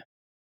 201,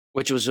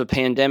 which was a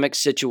pandemic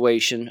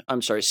simulation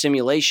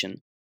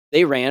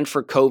they ran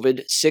for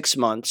COVID 6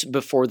 months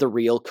before the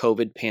real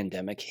COVID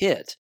pandemic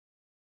hit.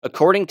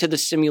 According to the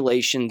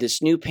simulation,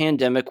 this new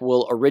pandemic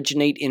will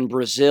originate in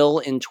Brazil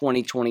in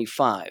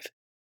 2025,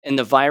 and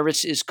the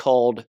virus is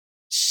called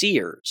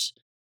SEERS,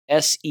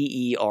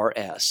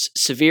 S-E-E-R-S,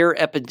 Severe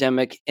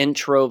Epidemic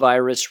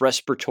Enterovirus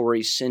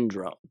Respiratory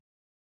Syndrome.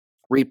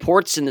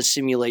 Reports in the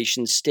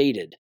simulation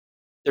stated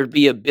there'd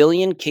be 1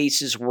 billion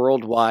cases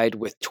worldwide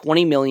with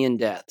 20 million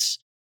deaths,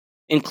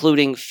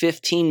 including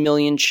 15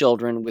 million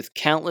children with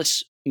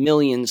countless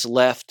millions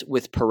left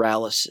with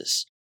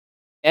paralysis.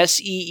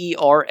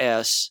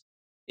 SEERS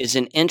is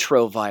an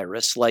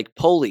enterovirus like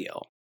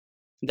polio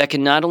that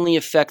can not only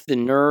affect the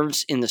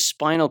nerves in the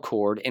spinal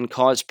cord and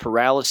cause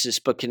paralysis,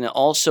 but can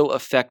also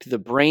affect the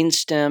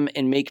brainstem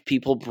and make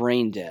people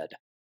brain dead.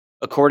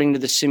 According to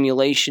the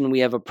simulation,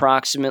 we have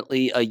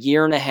approximately a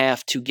year and a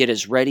half to get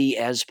as ready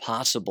as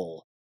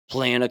possible.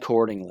 Plan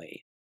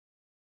accordingly.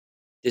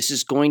 This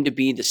is going to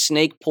be the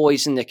snake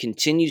poison that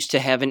continues to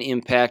have an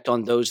impact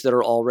on those that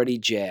are already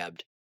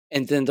jabbed.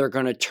 And then they're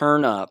going to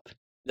turn up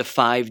the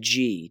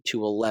 5G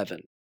to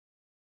 11.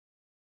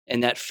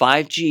 And that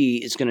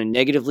 5G is going to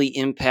negatively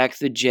impact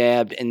the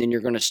jabbed, and then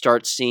you're going to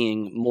start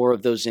seeing more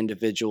of those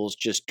individuals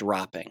just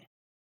dropping.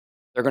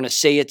 They're going to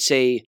say it's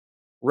a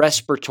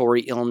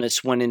respiratory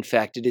illness when in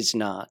fact it is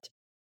not.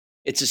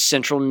 It's a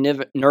central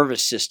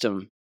nervous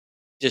system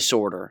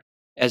disorder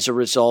as a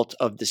result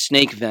of the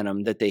snake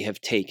venom that they have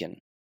taken.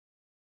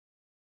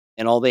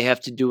 And all they have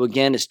to do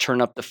again is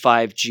turn up the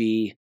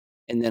 5G,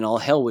 and then all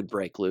hell would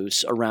break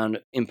loose around,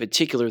 in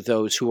particular,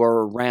 those who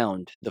are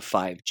around the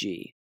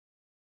 5G.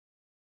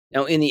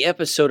 Now, in the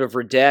episode of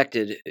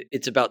Redacted,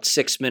 it's about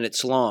 6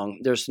 minutes long.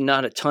 There's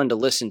not a ton to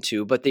listen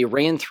to, but they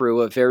ran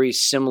through a very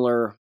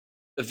similar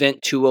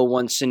Event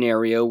 201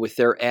 scenario with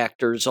their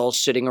actors all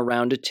sitting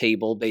around a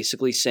table,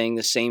 basically saying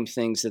the same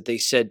things that they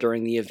said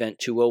during the Event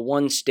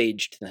 201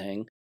 staged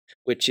thing,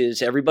 which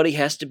is everybody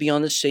has to be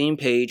on the same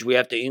page, we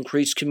have to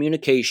increase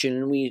communication,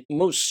 and we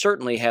most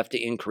certainly have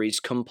to increase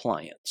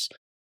compliance.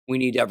 We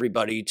need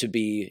everybody to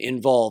be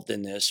involved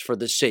in this for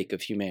the sake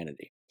of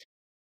humanity.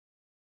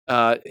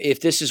 If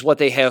this is what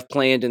they have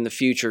planned in the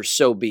future,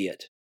 so be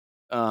it.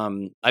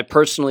 I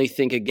personally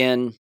think,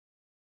 again,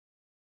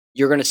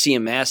 you're going to see a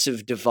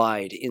massive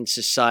divide in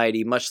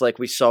society, much like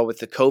we saw with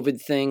the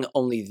COVID thing,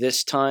 only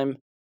this time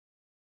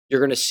you're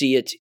going to see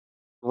it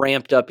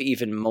ramped up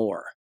even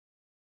more.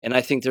 And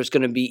I think there's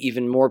going to be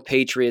even more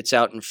patriots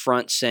out in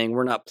front saying,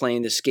 we're not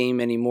playing this game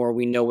anymore.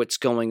 We know what's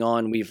going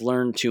on. We've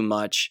learned too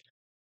much.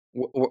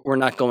 We're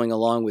not going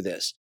along with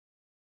this.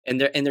 And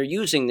they're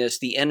using this,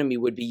 the enemy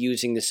would be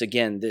using this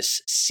again,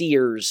 this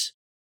SEERS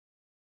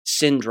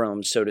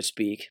syndrome, so to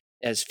speak,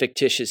 as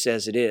fictitious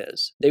as it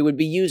is. They would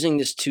be using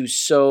this to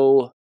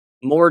sow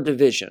more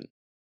division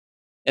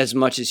as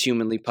much as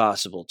humanly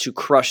possible, to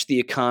crush the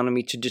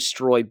economy, to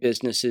destroy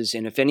businesses.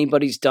 And if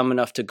anybody's dumb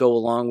enough to go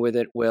along with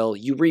it, well,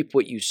 you reap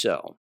what you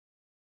sow.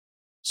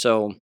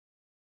 So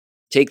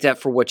take that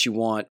for what you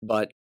want,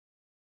 but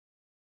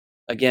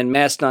again,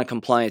 mass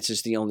noncompliance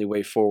is the only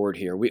way forward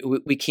here.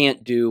 We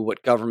can't do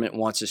what government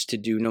wants us to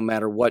do, no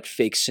matter what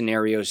fake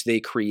scenarios they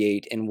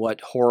create and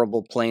what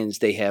horrible plans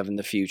they have in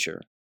the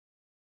future.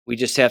 We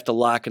just have to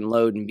lock and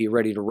load and be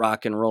ready to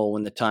rock and roll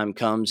when the time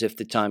comes, if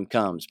the time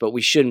comes. But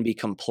we shouldn't be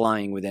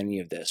complying with any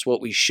of this.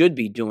 What we should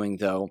be doing,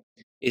 though,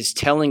 is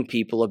telling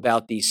people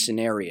about these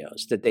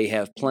scenarios that they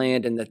have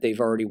planned and that they've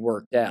already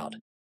worked out.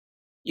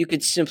 You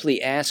could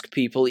simply ask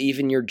people,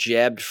 even your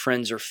jabbed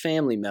friends or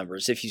family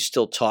members, if you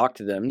still talk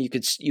to them, you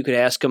could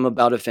ask them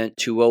about Event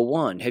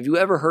 201. Have you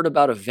ever heard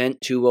about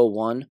Event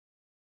 201?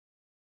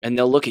 And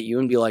they'll look at you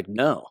and be like,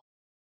 no.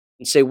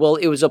 And say, well,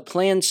 it was a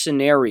planned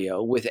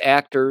scenario with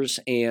actors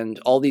and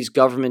all these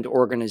government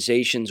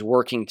organizations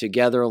working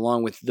together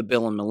along with the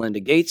Bill and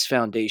Melinda Gates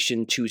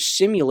Foundation to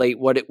simulate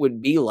what it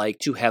would be like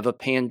to have a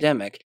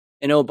pandemic.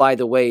 And oh, by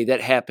the way,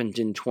 that happened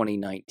in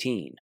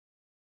 2019.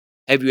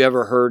 Have you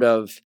ever heard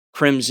of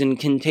Crimson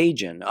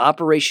Contagion,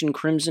 Operation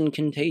Crimson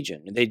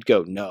Contagion? They'd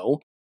go, no.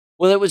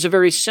 Well, it was a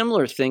very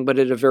similar thing, but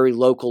at a very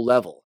local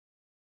level.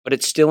 But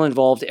it still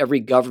involved every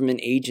government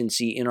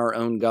agency in our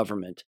own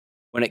government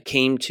when it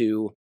came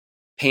to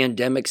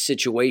pandemic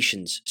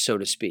situations, so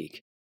to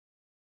speak.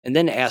 And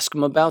then ask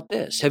them about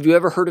this. Have you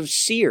ever heard of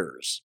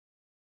SEERS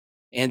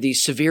and the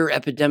severe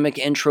epidemic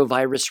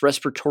enterovirus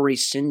respiratory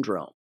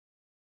syndrome?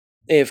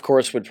 They, of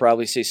course, would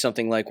probably say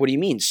something like, what do you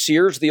mean,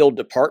 Sears, the old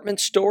department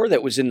store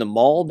that was in the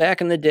mall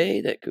back in the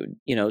day that could,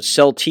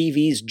 sell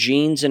TVs,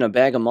 jeans, and a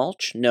bag of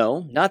mulch?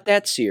 No, not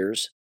that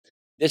Sears.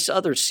 This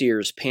other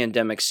Sears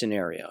pandemic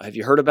scenario. Have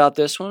you heard about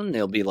this one?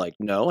 They'll be like,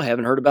 no, I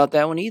haven't heard about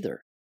that one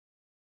either.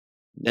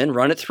 Then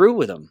run it through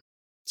with them.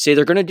 Say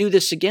they're going to do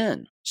this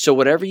again. So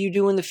whatever you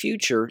do in the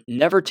future,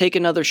 never take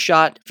another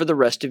shot for the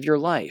rest of your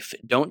life.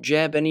 Don't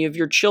jab any of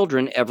your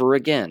children ever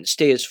again.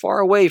 Stay as far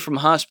away from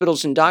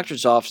hospitals and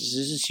doctors'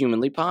 offices as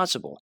humanly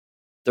possible.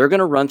 They're going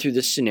to run through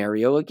this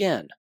scenario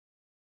again.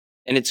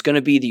 And it's going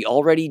to be the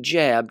already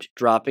jabbed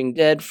dropping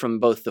dead from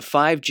both the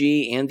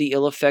 5G and the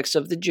ill effects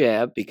of the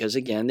jab, because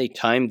again, they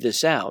timed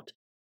this out.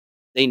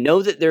 They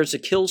know that there's a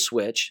kill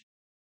switch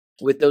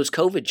with those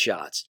COVID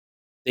shots.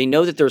 They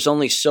know that there's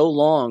only so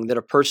long that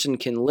a person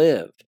can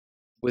live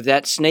with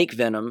that snake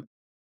venom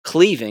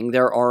cleaving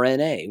their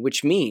RNA,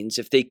 which means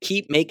if they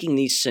keep making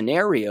these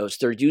scenarios,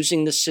 they're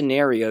using the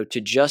scenario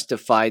to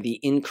justify the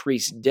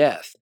increased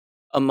death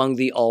among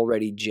the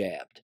already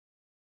jabbed.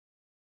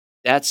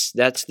 That's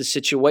the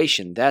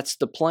situation. That's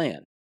the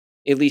plan.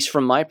 At least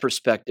from my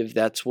perspective,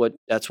 that's what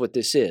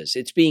this is.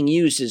 It's being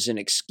used as an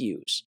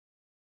excuse.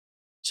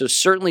 So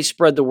certainly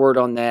spread the word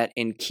on that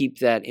and keep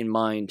that in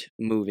mind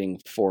moving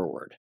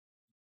forward.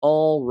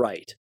 All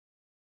right.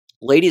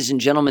 Ladies and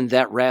gentlemen,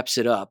 that wraps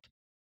it up.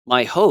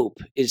 My hope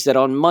is that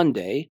on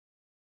Monday,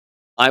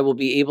 I will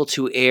be able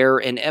to air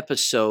an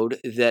episode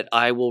that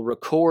I will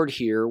record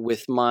here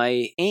with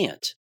my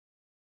aunt.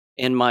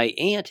 And my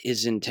aunt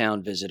is in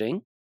town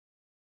visiting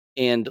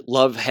and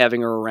love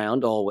having her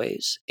around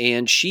always.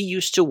 And she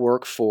used to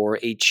work for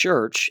a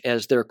church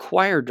as their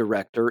choir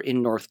director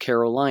in North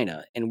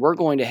Carolina. And we're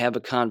going to have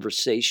a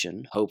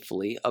conversation,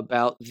 hopefully,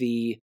 about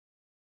the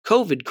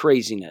COVID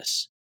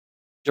craziness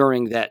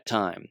during that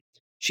time.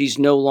 She's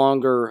no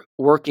longer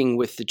working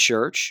with the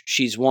church.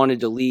 She's wanted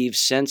to leave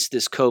since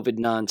this COVID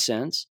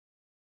nonsense.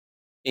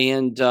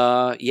 And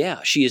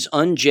she is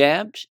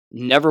unjabbed,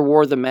 never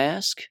wore the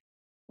mask,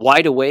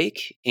 wide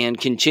awake, and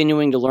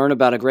continuing to learn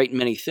about a great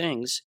many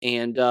things.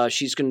 And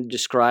she's going to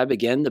describe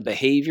again the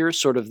behavior,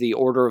 sort of the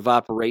order of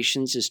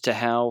operations as to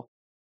how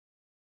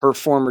her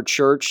former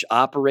church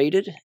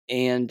operated.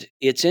 And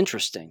it's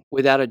interesting,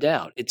 without a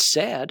doubt. It's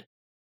sad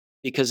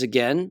because,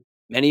 again,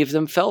 many of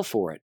them fell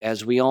for it,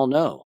 as we all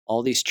know.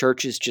 All these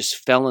churches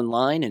just fell in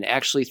line and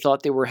actually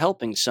thought they were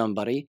helping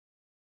somebody,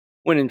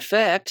 when in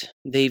fact,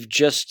 they've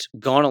just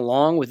gone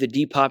along with the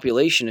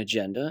depopulation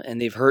agenda and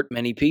they've hurt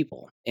many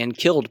people and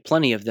killed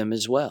plenty of them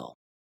as well.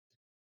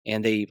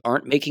 And they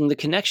aren't making the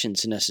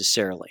connections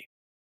necessarily.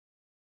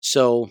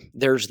 So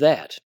there's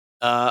that.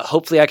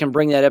 Hopefully I can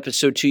bring that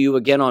episode to you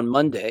again on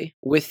Monday.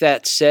 With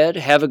that said,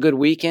 have a good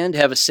weekend.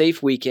 Have a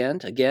safe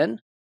weekend again.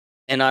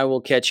 And I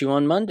will catch you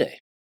on Monday.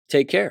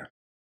 Take care.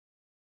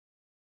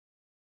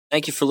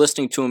 Thank you for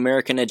listening to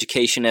American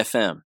Education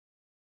FM.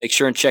 Make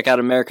sure and check out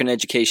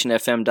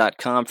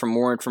AmericanEducationFM.com for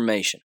more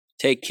information.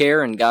 Take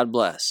care and God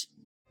bless.